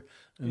shoulder,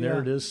 and there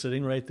it is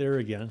sitting right there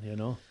again.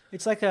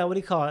 It's like what do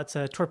you call it? It's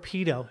a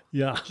torpedo.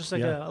 Yeah, just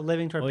like a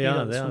living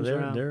torpedo. Oh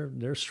yeah,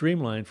 they're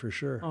streamlined for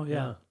sure. Oh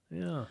yeah.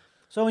 Yeah.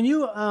 So when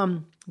you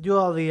do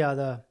all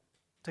the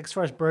like as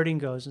far as birding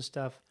goes and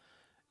stuff,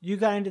 you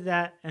got into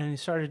that and you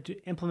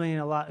started implementing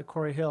a lot at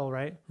Quarry Hill,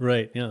 right?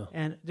 Right. Yeah.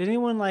 And did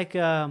anyone like?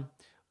 Do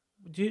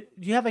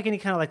you have like any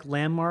kind of like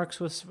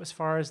landmarks as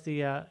far as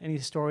the any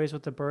stories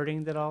with the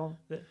birding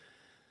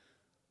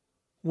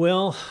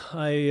Well,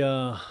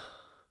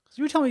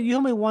 you told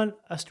me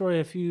a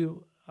story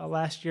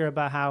last year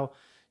about how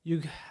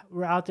you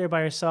were out there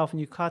by yourself and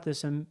you caught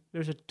this, and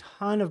there's a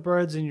ton of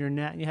birds in your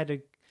net, and you had to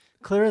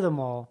clear them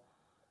all.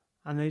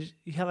 And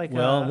you had like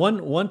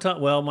one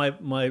time. Well, my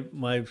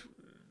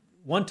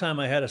one time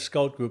I had a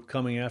scout group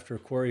coming after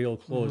Quarry Hill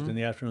closed in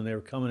the afternoon. They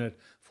were coming at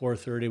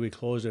 4:30. We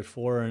closed at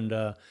 4,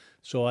 and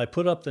so I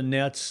put up the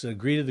nets,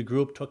 greeted the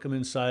group, took them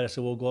inside. I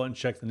said, "We'll go out and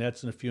check the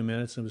nets in a few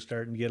minutes." And it was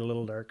starting to get a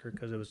little darker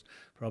because it was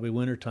probably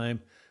winter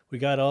time. We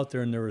got out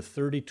there, and there were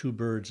 32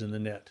 birds in the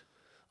net.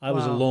 I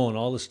was alone.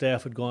 All the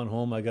staff had gone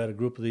home. I got a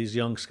group of these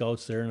young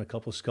scouts there and a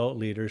couple of scout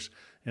leaders,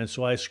 and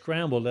so I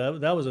scrambled.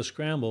 That was a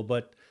scramble,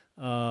 but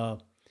I'm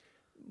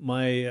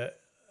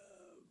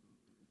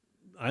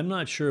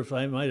not sure if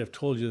I might have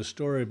told you the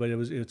story, but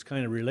it's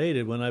kind of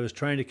related. When I was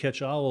trying to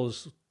catch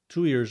owls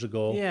 2 years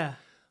ago,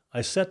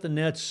 I set the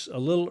nets a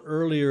little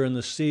earlier in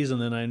the season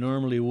than I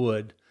normally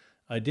would.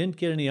 I didn't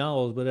get any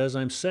owls, but as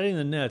I'm setting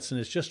the nets, and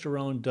it's just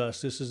around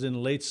dusk, this is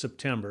in late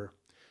September.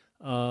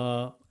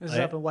 Is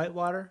it up in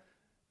Whitewater?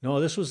 No,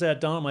 this was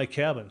down at my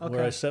cabin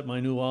where I set my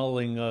new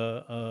owling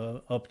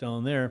up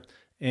down there.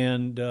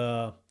 And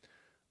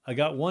I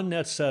got one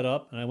net set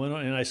up, and I went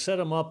on and I set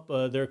them up.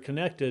 They're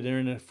connected. They're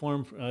in a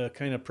form,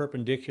 kind of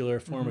perpendicular,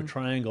 form a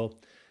triangle.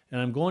 And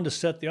I'm going to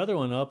set the other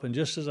one up, and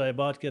just as I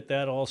about get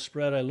that all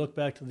spread, I look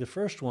back to the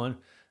first one,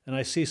 and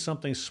I see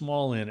something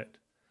small in it.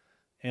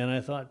 And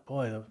I thought,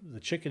 boy, the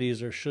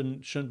chickadees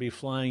shouldn't be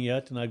flying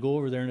yet. And I go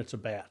over there, and it's a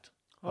bat.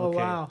 Oh,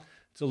 wow.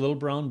 It's a little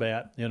brown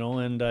bat, and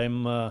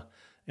I'm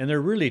and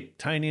they're really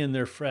tiny and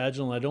they're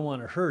fragile, and I don't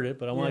want to hurt it,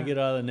 but I want to get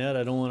out of the net.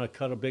 I don't want to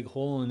cut a big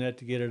hole in the net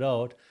to get it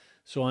out.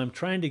 So I'm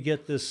trying to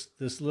get this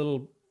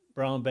little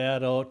brown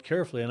bat out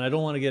carefully, and I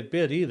don't want to get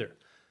bit either.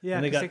 Yeah,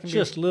 and they got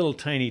just little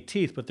tiny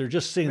teeth, but they're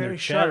just sitting there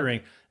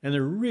chattering, and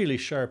they're really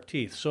sharp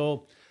teeth.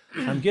 So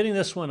I'm getting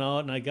this one out,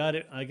 and I got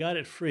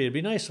it free. It'd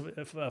be nice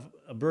if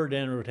a bird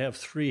ender would have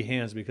 3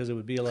 hands because it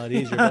would be a lot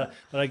easier.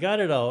 But I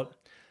got it out,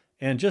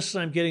 and just as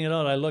I'm getting it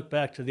out, I look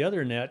back to the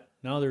other net.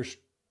 Now there's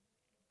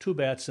 2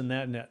 bats in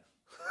that net.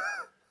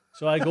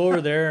 So I go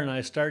over there and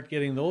I start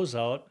getting those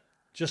out.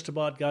 Just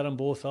about got them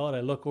both out. I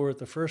look over at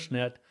the first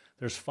net.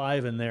 There's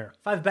 5 in there.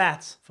 5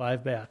 bats.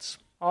 5 bats.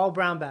 All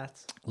brown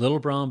bats. Little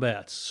brown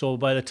bats. So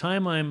by the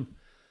time I'm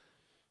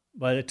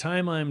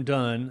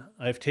done,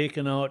 I've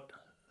taken out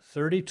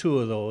 32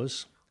 of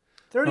those.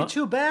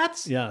 32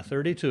 bats? Yeah,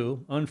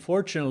 32.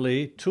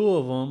 Unfortunately, 2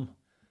 of them,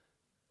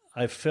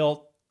 I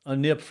felt a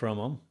nip from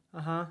them.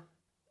 Uh-huh.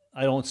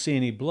 I don't see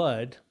any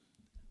blood,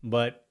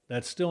 but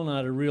that's still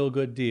not a real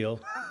good deal.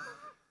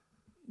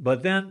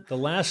 But then the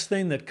last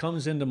thing that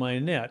comes into my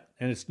net,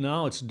 and it's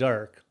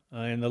dark,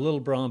 and the little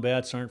brown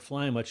bats aren't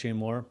flying much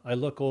anymore. I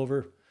look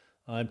over.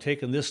 I'm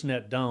taking this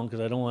net down because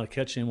I don't want to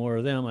catch any more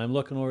of them. I'm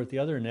looking over at the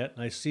other net,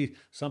 and I see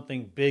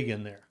something big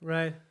in there.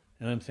 Right.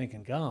 And I'm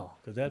thinking, "God,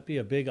 could that be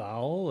a big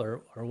owl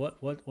or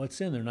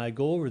what's in there?" And I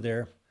go over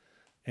there,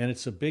 and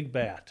it's a big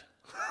bat.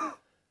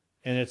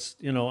 And it's,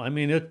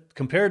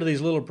 compared to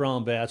these little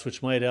brown bats,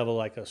 which might have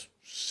like a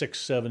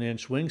 6-7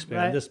 inch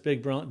wingspan,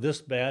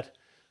 this bat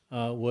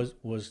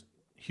was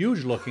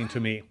huge looking to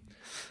me.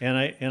 And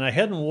I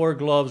hadn't wore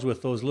gloves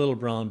with those little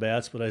brown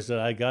bats, but I said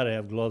I got to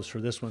have gloves for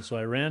this one. So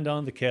I ran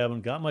down to the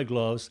cabin, got my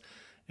gloves,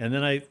 and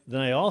then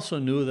I also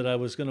knew that I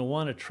was going to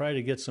want to try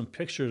to get some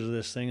pictures of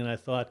this thing. And I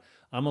thought,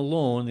 I'm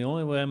alone. The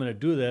only way I'm going to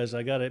do that is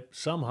I got to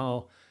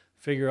somehow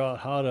figure out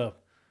how to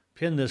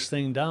pin this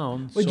thing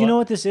down. Wait, do you know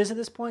what this is at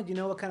this point? Do you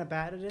know what kind of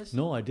bat it is?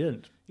 No, I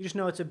didn't. You just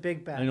know it's a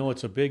big bat. I know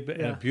it's a big bat,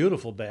 and a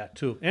beautiful bat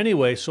too.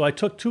 Anyway, so I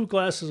took 2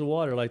 glasses of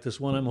water like this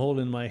one I'm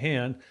holding in my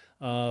hand,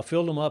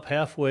 filled them up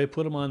halfway,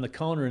 put them on the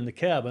counter in the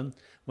cabin,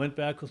 went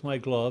back with my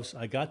gloves.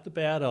 I got the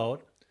bat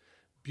out.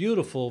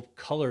 Beautiful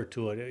color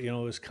to it. It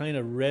was kind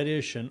of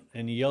reddish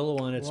and yellow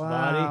on its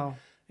body.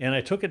 And I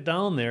took it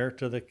down there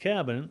to the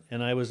cabin,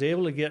 and I was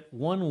able to get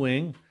one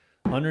wing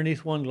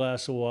underneath one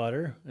glass of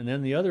water, and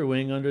then the other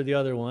wing under the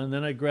other one.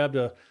 Then I grabbed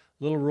a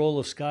little roll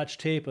of Scotch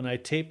tape, and I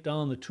taped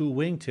down the 2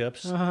 wing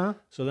tips. So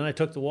then I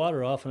took the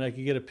water off, and I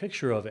could get a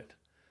picture of it.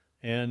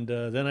 And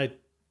then I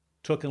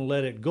took and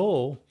let it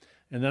go.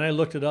 And then I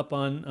looked it up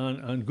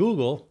on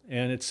Google,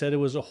 and it said it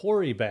was a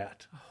hoary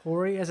bat.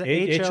 Hoary as an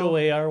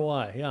Hoary,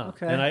 yeah.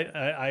 Okay. And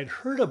I'd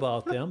heard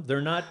about them.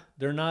 They're not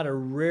a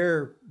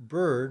rare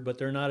bird, but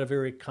they're not a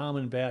very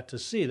common bat to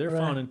see. They're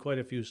found in quite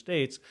a few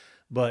states.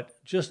 But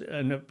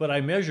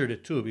I measured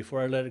it too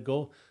before I let it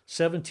go.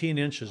 17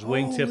 inches,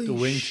 wingtip to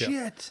wingtip.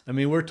 Shit. I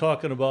mean, we're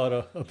talking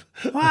about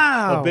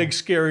Wow. a big,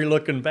 scary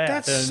looking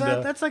bat.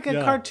 That's like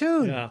a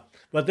cartoon. Yeah.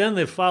 But then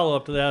the follow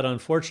up to that,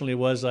 unfortunately,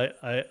 was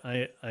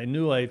I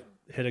knew I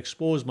had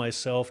exposed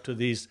myself to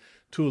these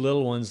 2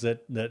 little ones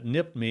that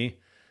nipped me.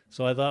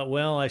 So I thought,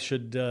 well, I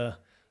should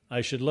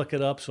look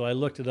it up. So I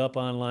looked it up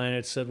online.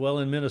 It said, well,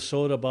 in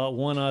Minnesota, about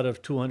 1 out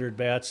of 200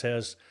 bats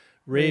has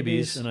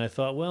rabies. And I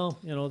thought, well,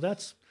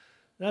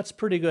 that's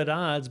pretty good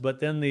odds. But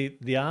then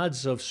the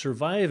odds of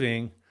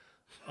surviving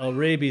a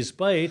rabies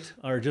bite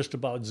are just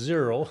about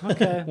 0,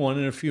 1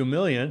 in a few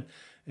million.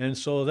 And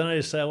so then I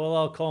decided, well,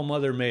 I'll call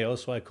Mother Mayo.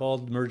 So I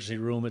called the emergency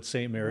room at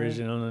St. Mary's,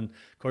 and of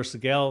course the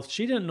gal,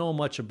 she didn't know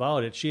much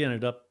about it. She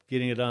ended up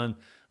getting it on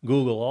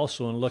Google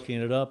also and looking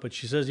it up. But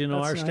she says,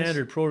 our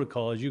standard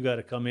protocol is you got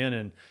to come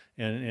in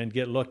and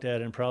get looked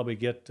at and probably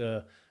get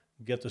the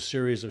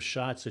series of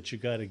shots that you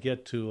got to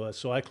get to.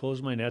 So I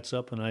closed my nets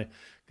up, and I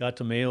got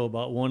to Mayo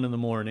about 1 in the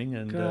morning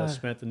and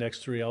spent the next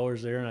 3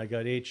 hours there. And I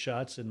got 8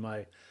 shots in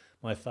my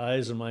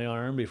thighs and my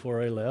arm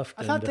before I left.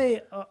 I thought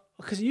they,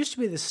 because it used to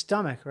be the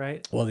stomach,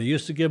 right? Well, they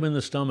used to give him in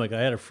the stomach.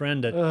 I had a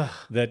friend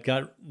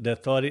that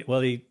thought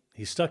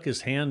he stuck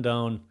his hand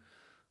down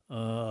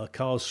a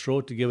cow's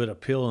throat to give it a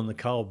pill, and the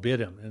cow bit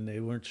him, and they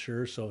weren't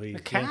sure. So a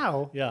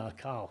cow? Yeah, a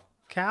cow.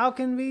 Cow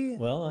can be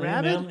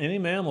rabid? Any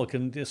mammal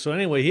can. So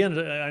anyway, he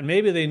ended.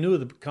 Maybe they knew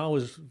the cow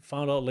was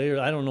found out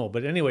later. I don't know,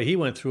 but anyway, he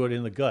went through it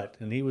in the gut,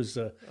 and he was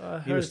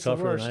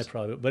tougher than I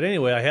probably. But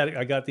anyway,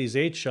 I got these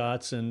 8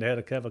 shots and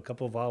had to have a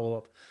couple of follow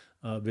up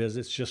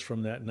visits just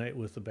from that night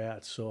with the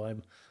bats. So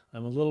I'm a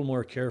little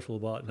more careful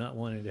about not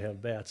wanting to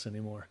have bats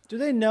anymore. Do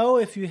they know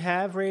if you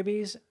have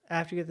rabies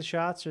after you get the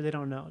shots, or they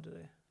don't know? Do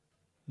they?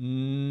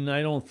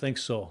 I don't think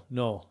so.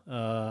 No,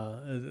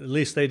 at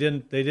least they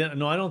didn't.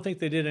 No, I don't think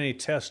they did any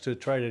tests to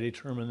try to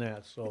determine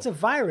that. So it's a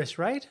virus,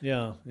 right?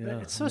 Yeah.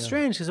 It's so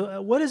strange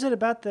because what is it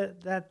about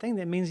that thing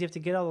that means you have to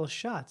get all those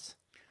shots?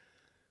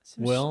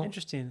 Seems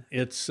interesting.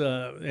 It's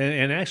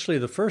and actually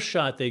the first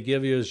shot they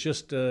give you is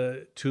just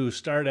to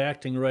start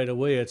acting right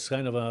away. It's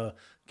kind of a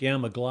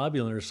gamma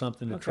globulin or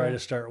something to try to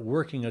start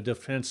working a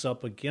defense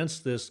up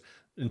against this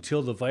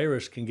until the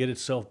virus can get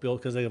itself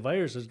built, because the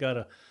virus has got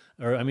to.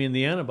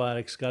 The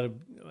antibodies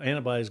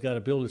got to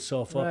build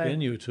itself up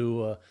in you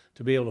to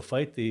be able to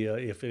fight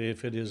if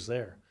it is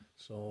there.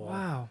 So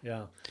wow,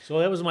 yeah. So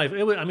that was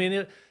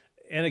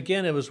and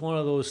again, it was one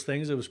of those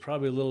things. It was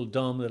probably a little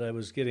dumb that I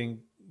was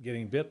getting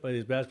bit by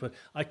these bats, but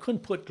I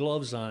couldn't put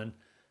gloves on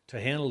to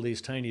handle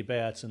these tiny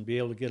bats and be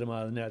able to get them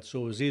out of the net.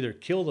 So it was either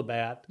kill the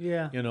bat,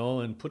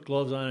 and put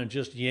gloves on and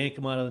just yank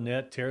them out of the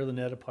net, tear the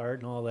net apart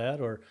and all that,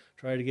 or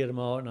try to get them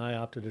out. And I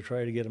opted to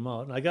try to get them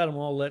out, and I got them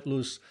all let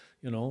loose,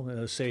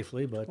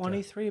 safely. But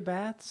 23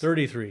 bats?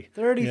 33.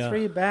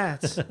 33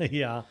 bats.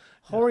 Yeah.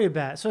 Hoary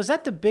bat. So is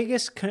that the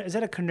biggest? Is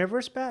that a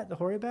carnivorous bat? The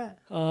hoary bat?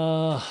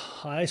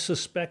 I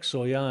suspect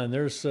so. Yeah. And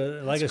there's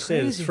like I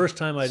said, it's the first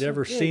time I'd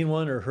ever seen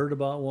one or heard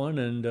about one,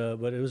 and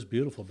but it was a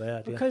beautiful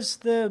bat. Because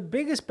the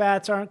biggest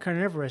bats aren't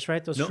carnivorous,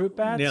 right? Those fruit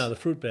bats. Yeah, the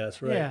fruit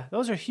bats, right? Yeah,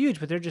 those are huge,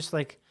 but they're just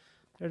like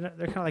they're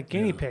kind of like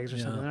guinea pigs or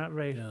something. They're not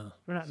very.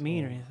 They're not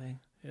mean or anything.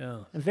 Yeah.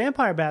 And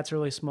vampire bats are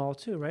really small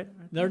too, right?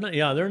 They're not.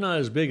 Yeah, they're not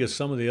as big as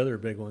some of the other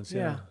big ones.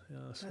 Yeah.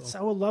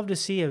 I would love to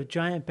see a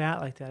giant bat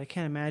like that. I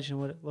can't imagine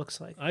what it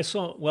looks like. I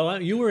saw. Well,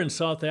 you were in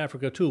South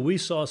Africa too. We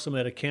saw some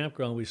at a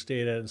campground we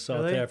stayed at in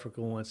South Africa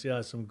once.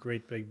 Yeah, some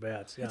great big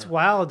bats. Yeah. It's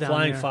wild down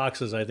Flying there.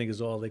 foxes, I think,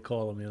 is all they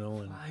call them.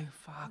 Flying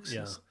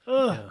foxes. Yeah.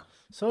 Ugh. Yeah.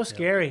 So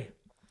scary.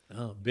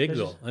 Oh, big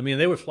though.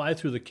 They would fly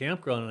through the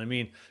campground,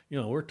 and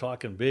we're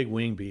talking big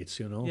wing beats.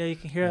 Yeah, you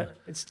can hear it.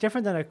 It's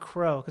different than a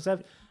crow,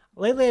 because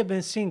lately I've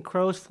been seeing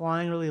crows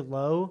flying really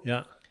low.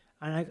 Yeah.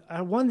 And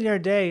I won the other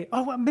day.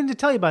 Oh, I meant to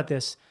tell you about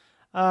this.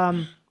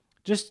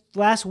 Just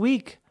last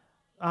week,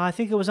 I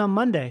think it was on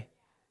Monday.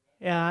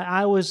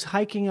 I was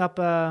hiking up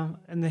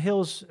in the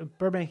hills of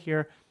Burbank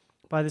here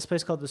by this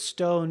place called the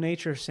Stowe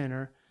Nature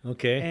Center.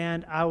 Okay.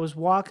 And I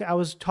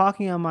was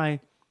talking on my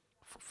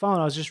phone.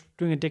 I was just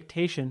doing a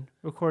dictation,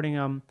 recording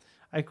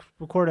I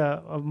record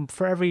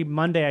for every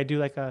Monday. I do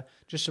like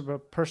just a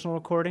personal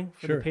recording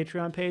for Sure. the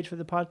Patreon page for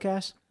the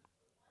podcast.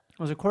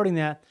 I was recording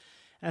that,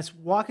 and I was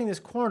walking this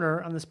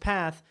corner on this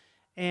path,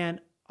 and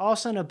all of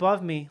a sudden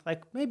above me,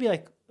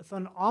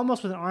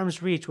 almost within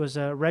arm's reach, was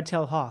a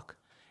red-tailed hawk.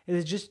 It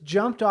had just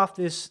jumped off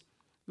this.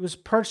 It was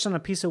perched on a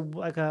piece of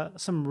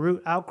some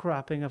root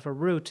outcropping of a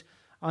root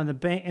on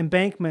the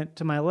embankment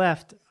to my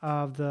left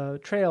of the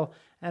trail,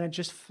 and it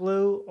just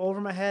flew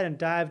over my head and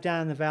dived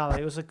down in the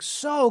valley. It was like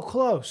so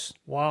close.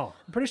 Wow.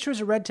 I'm pretty sure it's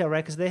a red tail,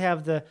 right? Because they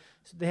have the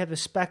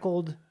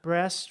speckled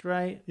breast,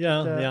 right?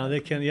 Yeah, they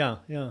can. Yeah.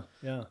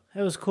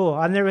 It was cool.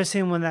 I've never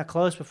seen one that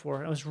close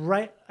before. It was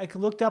right. I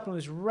looked up and it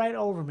was right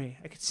over me.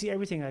 I could see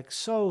everything. It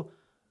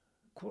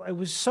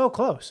was so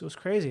close. It was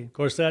crazy. Of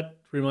course, that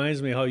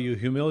reminds me how you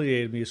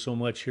humiliated me so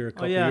much here a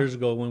couple years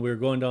ago when we were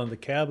going down the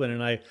cabin,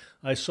 and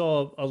I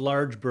saw a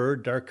large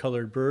bird,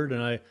 dark-colored bird,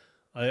 and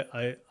I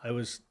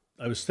was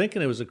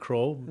thinking it was a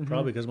crow,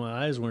 probably because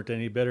my eyes weren't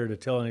any better to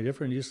tell any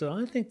different. You said,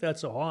 I think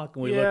that's a hawk.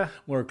 And we looked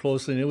more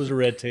closely, and it was a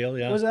red tail,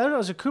 It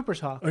was a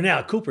Cooper's hawk. Or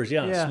Cooper's,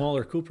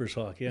 smaller Cooper's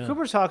hawk, yeah.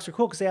 Cooper's hawks are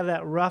cool because they have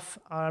that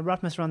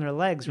roughness around their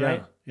legs,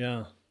 right?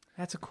 Yeah.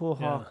 That's a cool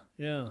hawk.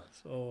 Yeah.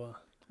 So,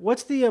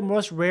 what's the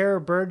most rare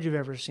bird you've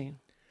ever seen?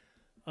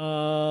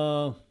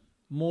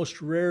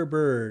 Most rare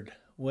bird.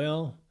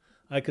 Well,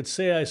 I could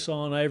say I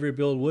saw an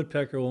ivory-billed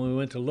woodpecker when we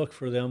went to look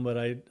for them, but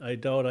I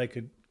doubt I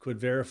could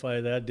verify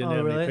that. Didn't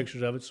have any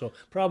pictures of it, so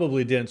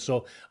probably didn't.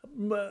 So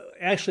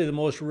actually the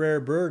most rare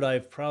bird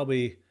I've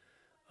probably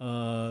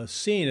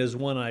seen is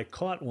one I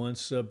caught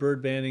once,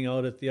 bird banding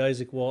out at the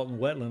Isaac Walton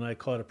wetland. I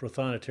caught a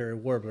prothonotary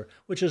warbler,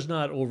 which is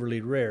not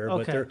overly rare,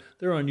 but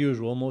they're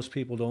unusual. Most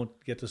people don't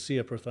get to see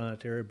a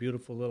prothonotary,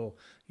 beautiful little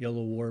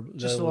yellow warbler.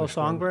 Just a little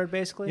songbird,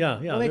 basically? Yeah.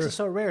 What makes it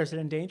so rare? Is it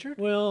endangered?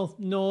 Well,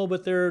 no,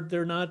 but they're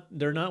not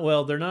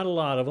a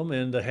lot of them,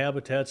 and the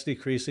habitat's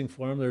decreasing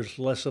for them. There's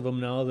less of them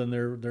now than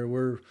there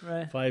were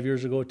 5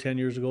 years ago, 10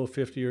 years ago,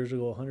 50 years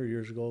ago, 100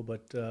 years ago.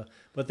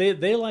 But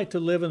they like to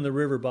live in the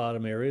river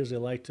bottom areas. They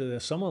like to.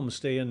 Some of them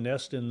stay and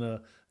nest in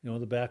the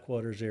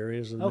backwaters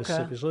areas of the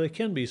Mississippi, so they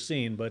can be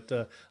seen.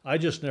 But I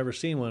just never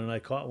seen one, and I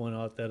caught one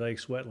out that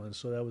Ike's wetland,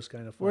 so that was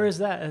kind of fun. Where is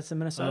that? It's in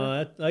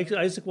Minnesota.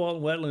 Isaac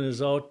Walton wetland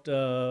is out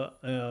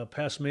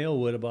past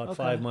Mayowood, about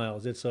 5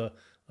 miles. It's a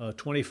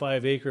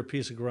 25-acre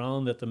piece of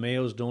ground that the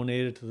Mayos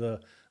donated to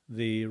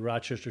the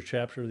Rochester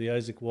chapter of the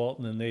Isaac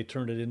Walton, and they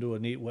turned it into a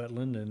neat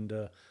wetland,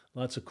 and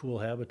lots of cool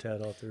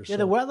habitat out there. Yeah,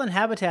 the wetland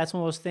habitat's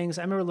one of those things.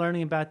 I remember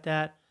learning about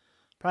that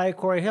probably at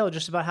Quarry Hill,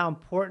 just about how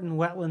important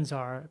wetlands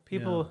are.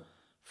 People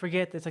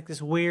forget that it's like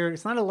this weird.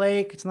 It's not a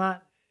lake. It's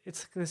not.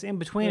 It's this in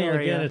between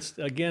area.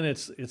 Again,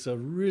 it's a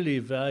really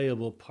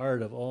valuable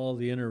part of all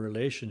the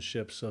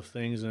interrelationships of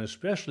things, and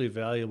especially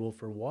valuable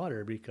for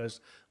water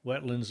because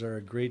wetlands are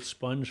a great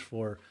sponge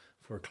for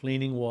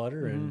cleaning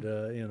water and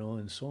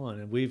and so on.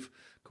 And we've,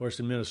 of course,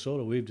 in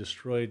Minnesota, we've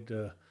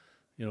destroyed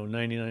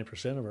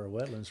 99% of our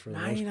wetlands for the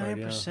most part.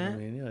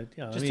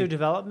 99%? Just through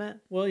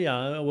development? Well,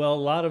 a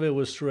lot of it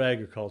was through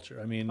agriculture.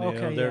 I mean,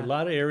 there are a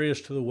lot of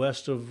areas to the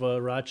west of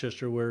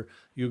Rochester where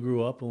you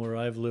grew up and where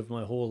I've lived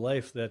my whole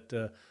life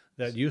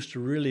that used to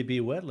really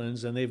be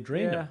wetlands, and they've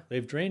drained them.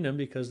 They've drained them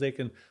because they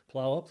can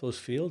plow up those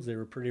fields. They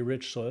were pretty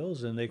rich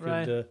soils, and they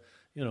could,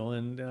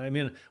 and I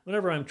mean,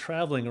 whenever I'm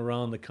traveling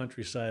around the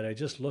countryside, I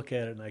just look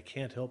at it and I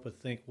can't help but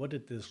think, what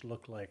did this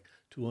look like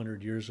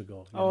 200 years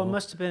ago? It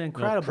must have been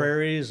incredible.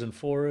 Prairies and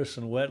forests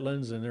and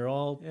wetlands, and they're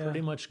all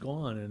pretty much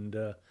gone.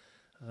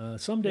 And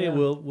someday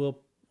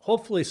we'll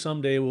hopefully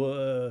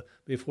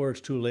before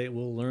it's too late,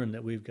 we'll learn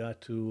that we've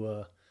got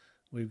to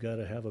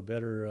have a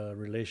better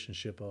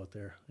relationship out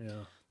there. Yeah.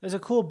 There's a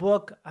cool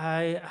book.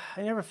 I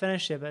never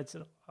finished it, but it's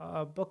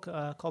a book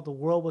called The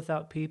World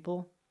Without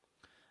People.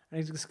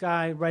 And this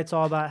guy writes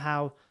all about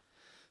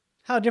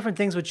how different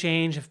things would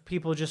change if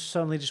people just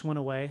suddenly just went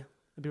away.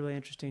 It'd be really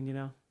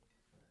interesting,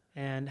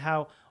 and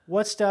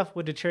what stuff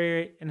would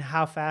deteriorate and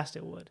how fast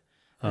it would,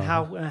 and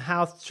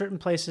how certain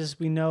places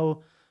we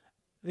know,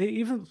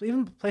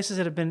 even places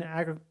that have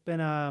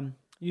been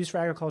used for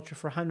agriculture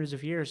for hundreds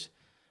of years,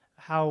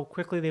 how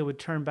quickly they would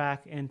turn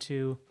back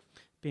into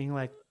being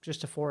like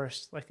just a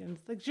forest, in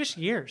just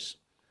years.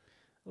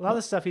 A lot of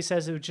the stuff he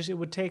says it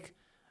would take.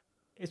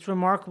 It's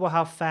remarkable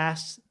how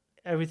fast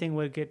everything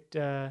would get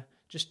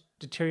just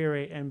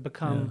deteriorate and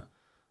become. Yeah.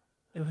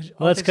 It was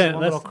that's kind of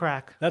little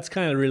crack. That's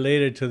kind of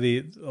related to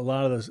a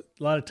lot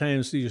of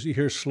times you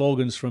hear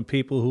slogans from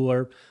people who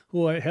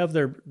have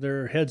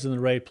their heads in the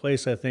right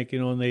place. I think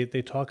and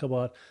they talk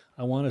about,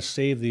 I want to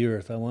save the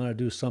earth. I want to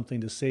do something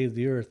to save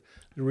the earth.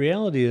 The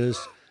reality is,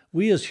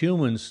 we as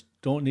humans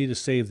don't need to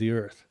save the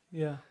earth.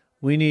 Yeah,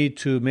 we need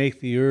to make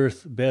the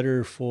earth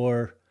better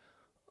for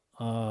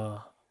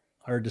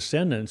our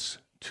descendants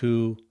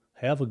to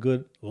have a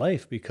good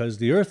life, because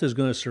the earth is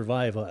going to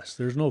survive us.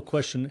 There's no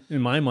question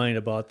in my mind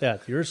about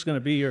that. The earth's going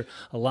to be here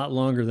a lot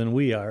longer than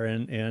we are,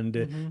 and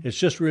it's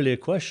just really a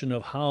question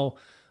of how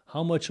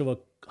much of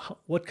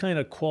what kind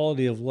of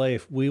quality of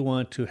life we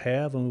want to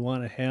have, and we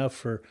want to have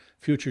for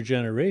future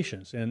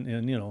generations.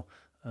 And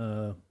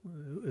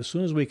as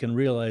soon as we can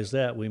realize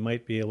that, we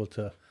might be able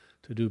to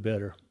do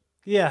better.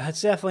 Yeah,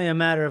 it's definitely a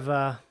matter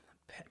of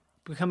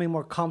becoming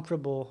more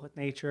comfortable with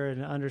nature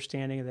and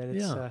understanding that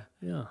it's.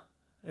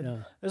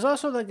 There's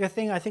also like a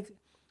thing, I think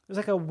there's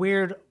like a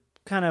weird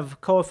kind of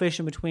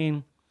coefficient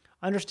between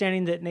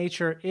understanding that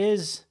nature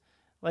is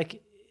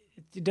like,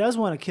 it does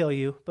want to kill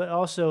you, but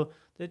also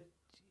that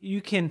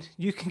you can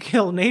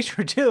kill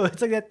nature too.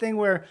 It's like that thing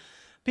where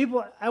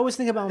I always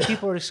think about when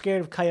people are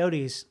scared of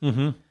coyotes.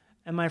 Mm-hmm.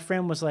 And my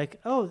friend was like,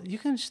 "Oh,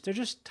 they're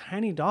just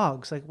tiny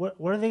dogs. Like, what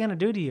are they going to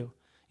do to you?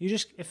 You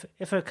just,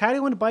 if a coyote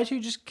wanted to bite you,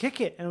 just kick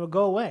it and it would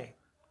go away."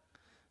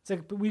 It's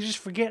like, but we just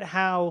forget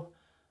how,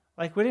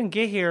 like, we didn't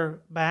get here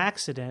by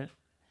accident.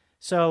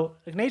 So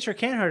like, nature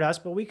can't hurt us,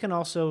 but we can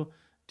also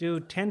do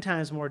 10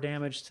 times more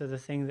damage to the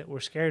thing that we're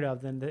scared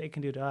of than that it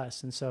can do to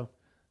us. And so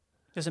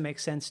it doesn't make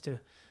sense to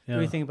do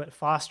anything but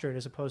foster it,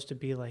 as opposed to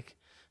be like,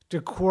 to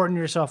cordon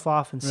yourself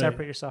off and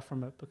separate yourself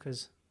from it,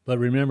 because. But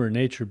remember,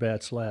 nature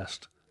bats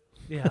last.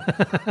 Yeah,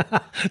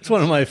 it's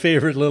one of my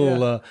favorite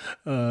little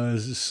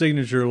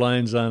signature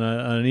lines on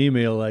an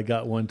email I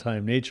got one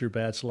time. Nature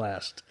bats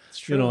last. It's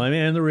true. You know, I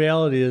mean, and the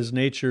reality is,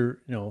 nature.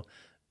 You know,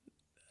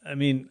 I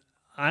mean,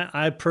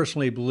 I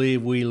personally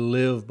believe we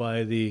live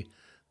by the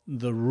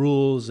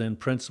rules and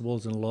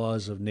principles and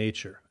laws of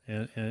nature,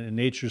 and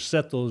nature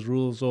set those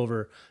rules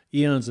over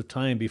eons of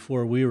time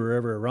before we were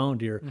ever around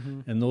here,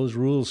 and those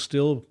rules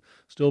still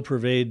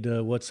pervade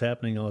what's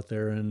happening out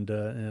there, and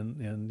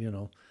you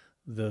know.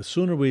 The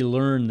sooner we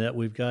learn that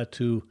we've got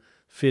to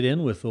fit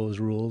in with those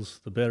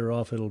rules, the better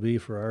off it'll be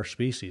for our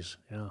species.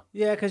 Yeah.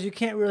 Yeah, because you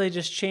can't really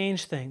just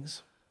change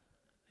things.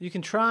 You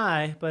can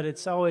try, but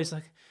it's always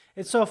like,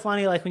 it's so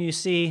funny, like when you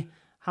see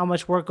how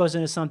much work goes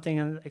into something,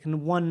 and like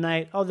in one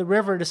night, the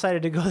river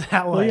decided to go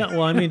that way.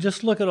 Well, I mean,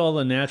 just look at all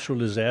the natural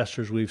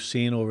disasters we've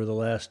seen over the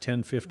last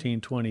 10,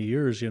 15, 20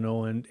 years, you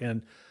know,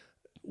 and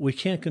we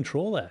can't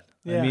control that.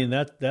 Yeah. I mean,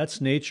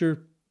 that's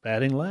nature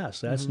batting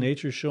last. That's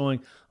nature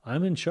showing,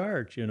 I'm in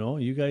charge. You know,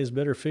 you guys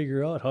better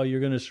figure out how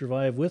you're going to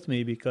survive with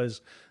me,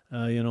 because,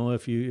 you know,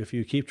 if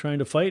you keep trying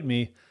to fight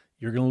me,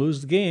 you're going to lose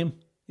the game.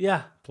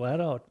 Yeah,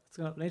 flat out.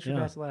 Nature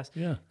bats last.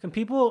 Yeah. Can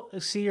people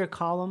see your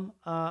column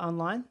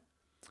online?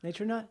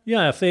 Nature Nut?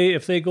 Yeah,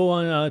 if they go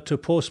on to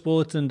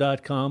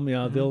postbulletin.com,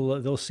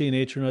 they'll see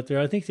Nature Nut there.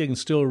 I think they can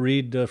still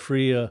read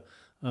free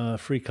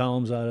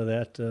columns out of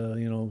that,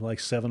 you know, like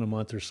 7 a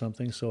month or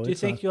something. So, do you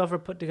think you'll ever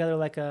put together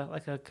like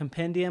a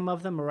compendium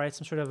of them, or write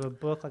some sort of a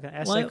book, like an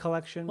essay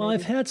collection? Well,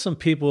 I've had some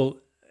people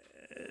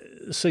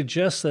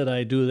suggest that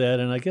I do that,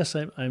 and I guess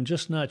I'm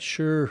just not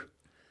sure.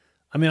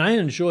 I mean, I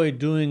enjoy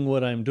doing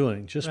what I'm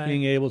doing, just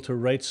being able to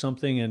write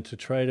something and to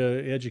try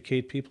to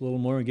educate people a little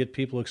more and get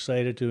people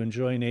excited to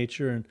enjoy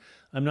nature. And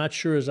I'm not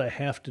sure as I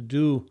have to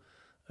do,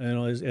 you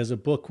know, as a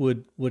book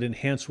would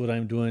enhance what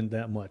I'm doing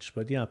that much.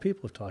 But yeah,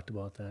 people have talked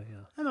about that.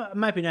 Yeah, it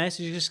might be nice.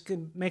 You just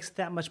makes it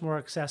that much more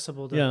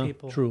accessible to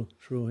people. True.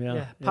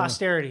 Yeah,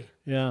 posterity.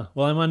 Yeah.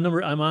 Well,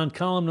 I'm on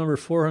column number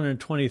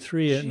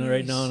 423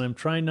 right now, and I'm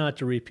trying not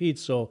to repeat,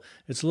 so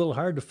it's a little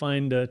hard to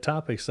find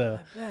topics. I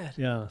bet.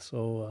 Yeah.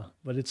 So,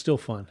 but it's still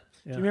fun.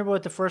 Yeah. Do you remember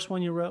what the first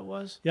one you wrote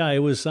was? Yeah, it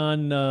was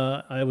on.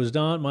 I was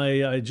down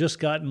I just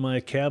gotten my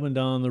cabin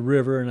down the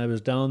river, and I was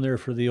down there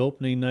for the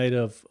opening night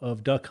of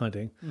duck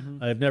hunting.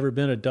 Mm-hmm. I've never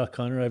been a duck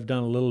hunter. I've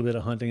done a little bit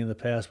of hunting in the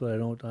past, but I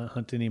don't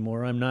hunt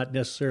anymore. I'm not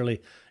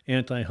necessarily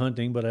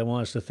anti-hunting, but I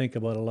want us to think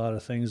about a lot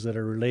of things that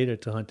are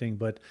related to hunting.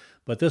 But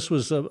this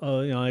was, you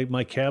know,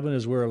 my cabin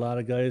is where a lot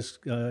of guys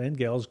and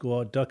gals go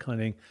out duck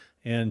hunting,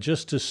 and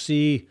just to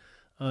see.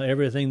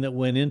 Everything that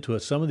went into it.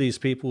 Some of these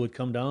people would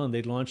come down and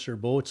they'd launch their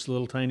boats,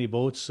 little tiny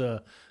boats,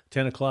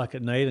 10 o'clock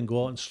at night, and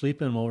go out and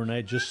sleep in them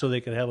overnight just so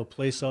they could have a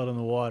place out on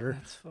the water.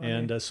 That's funny.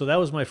 And so that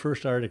was my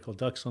first article,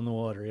 Ducks on the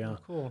Water. Yeah. Oh,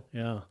 cool.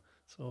 Yeah.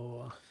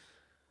 So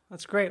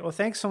that's great. Well,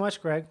 thanks so much,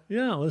 Greg.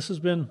 Yeah, well, this has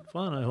been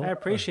fun. I hope. I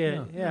appreciate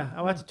it. Yeah.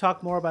 I want to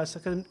talk more about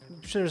it, because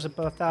I'm sure there's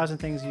about 1,000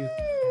 things you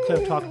could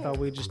have talked about.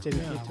 We just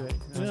didn't get to it.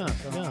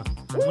 Yeah.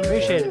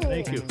 Appreciate it.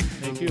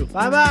 Thank you.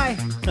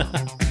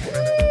 Bye-bye.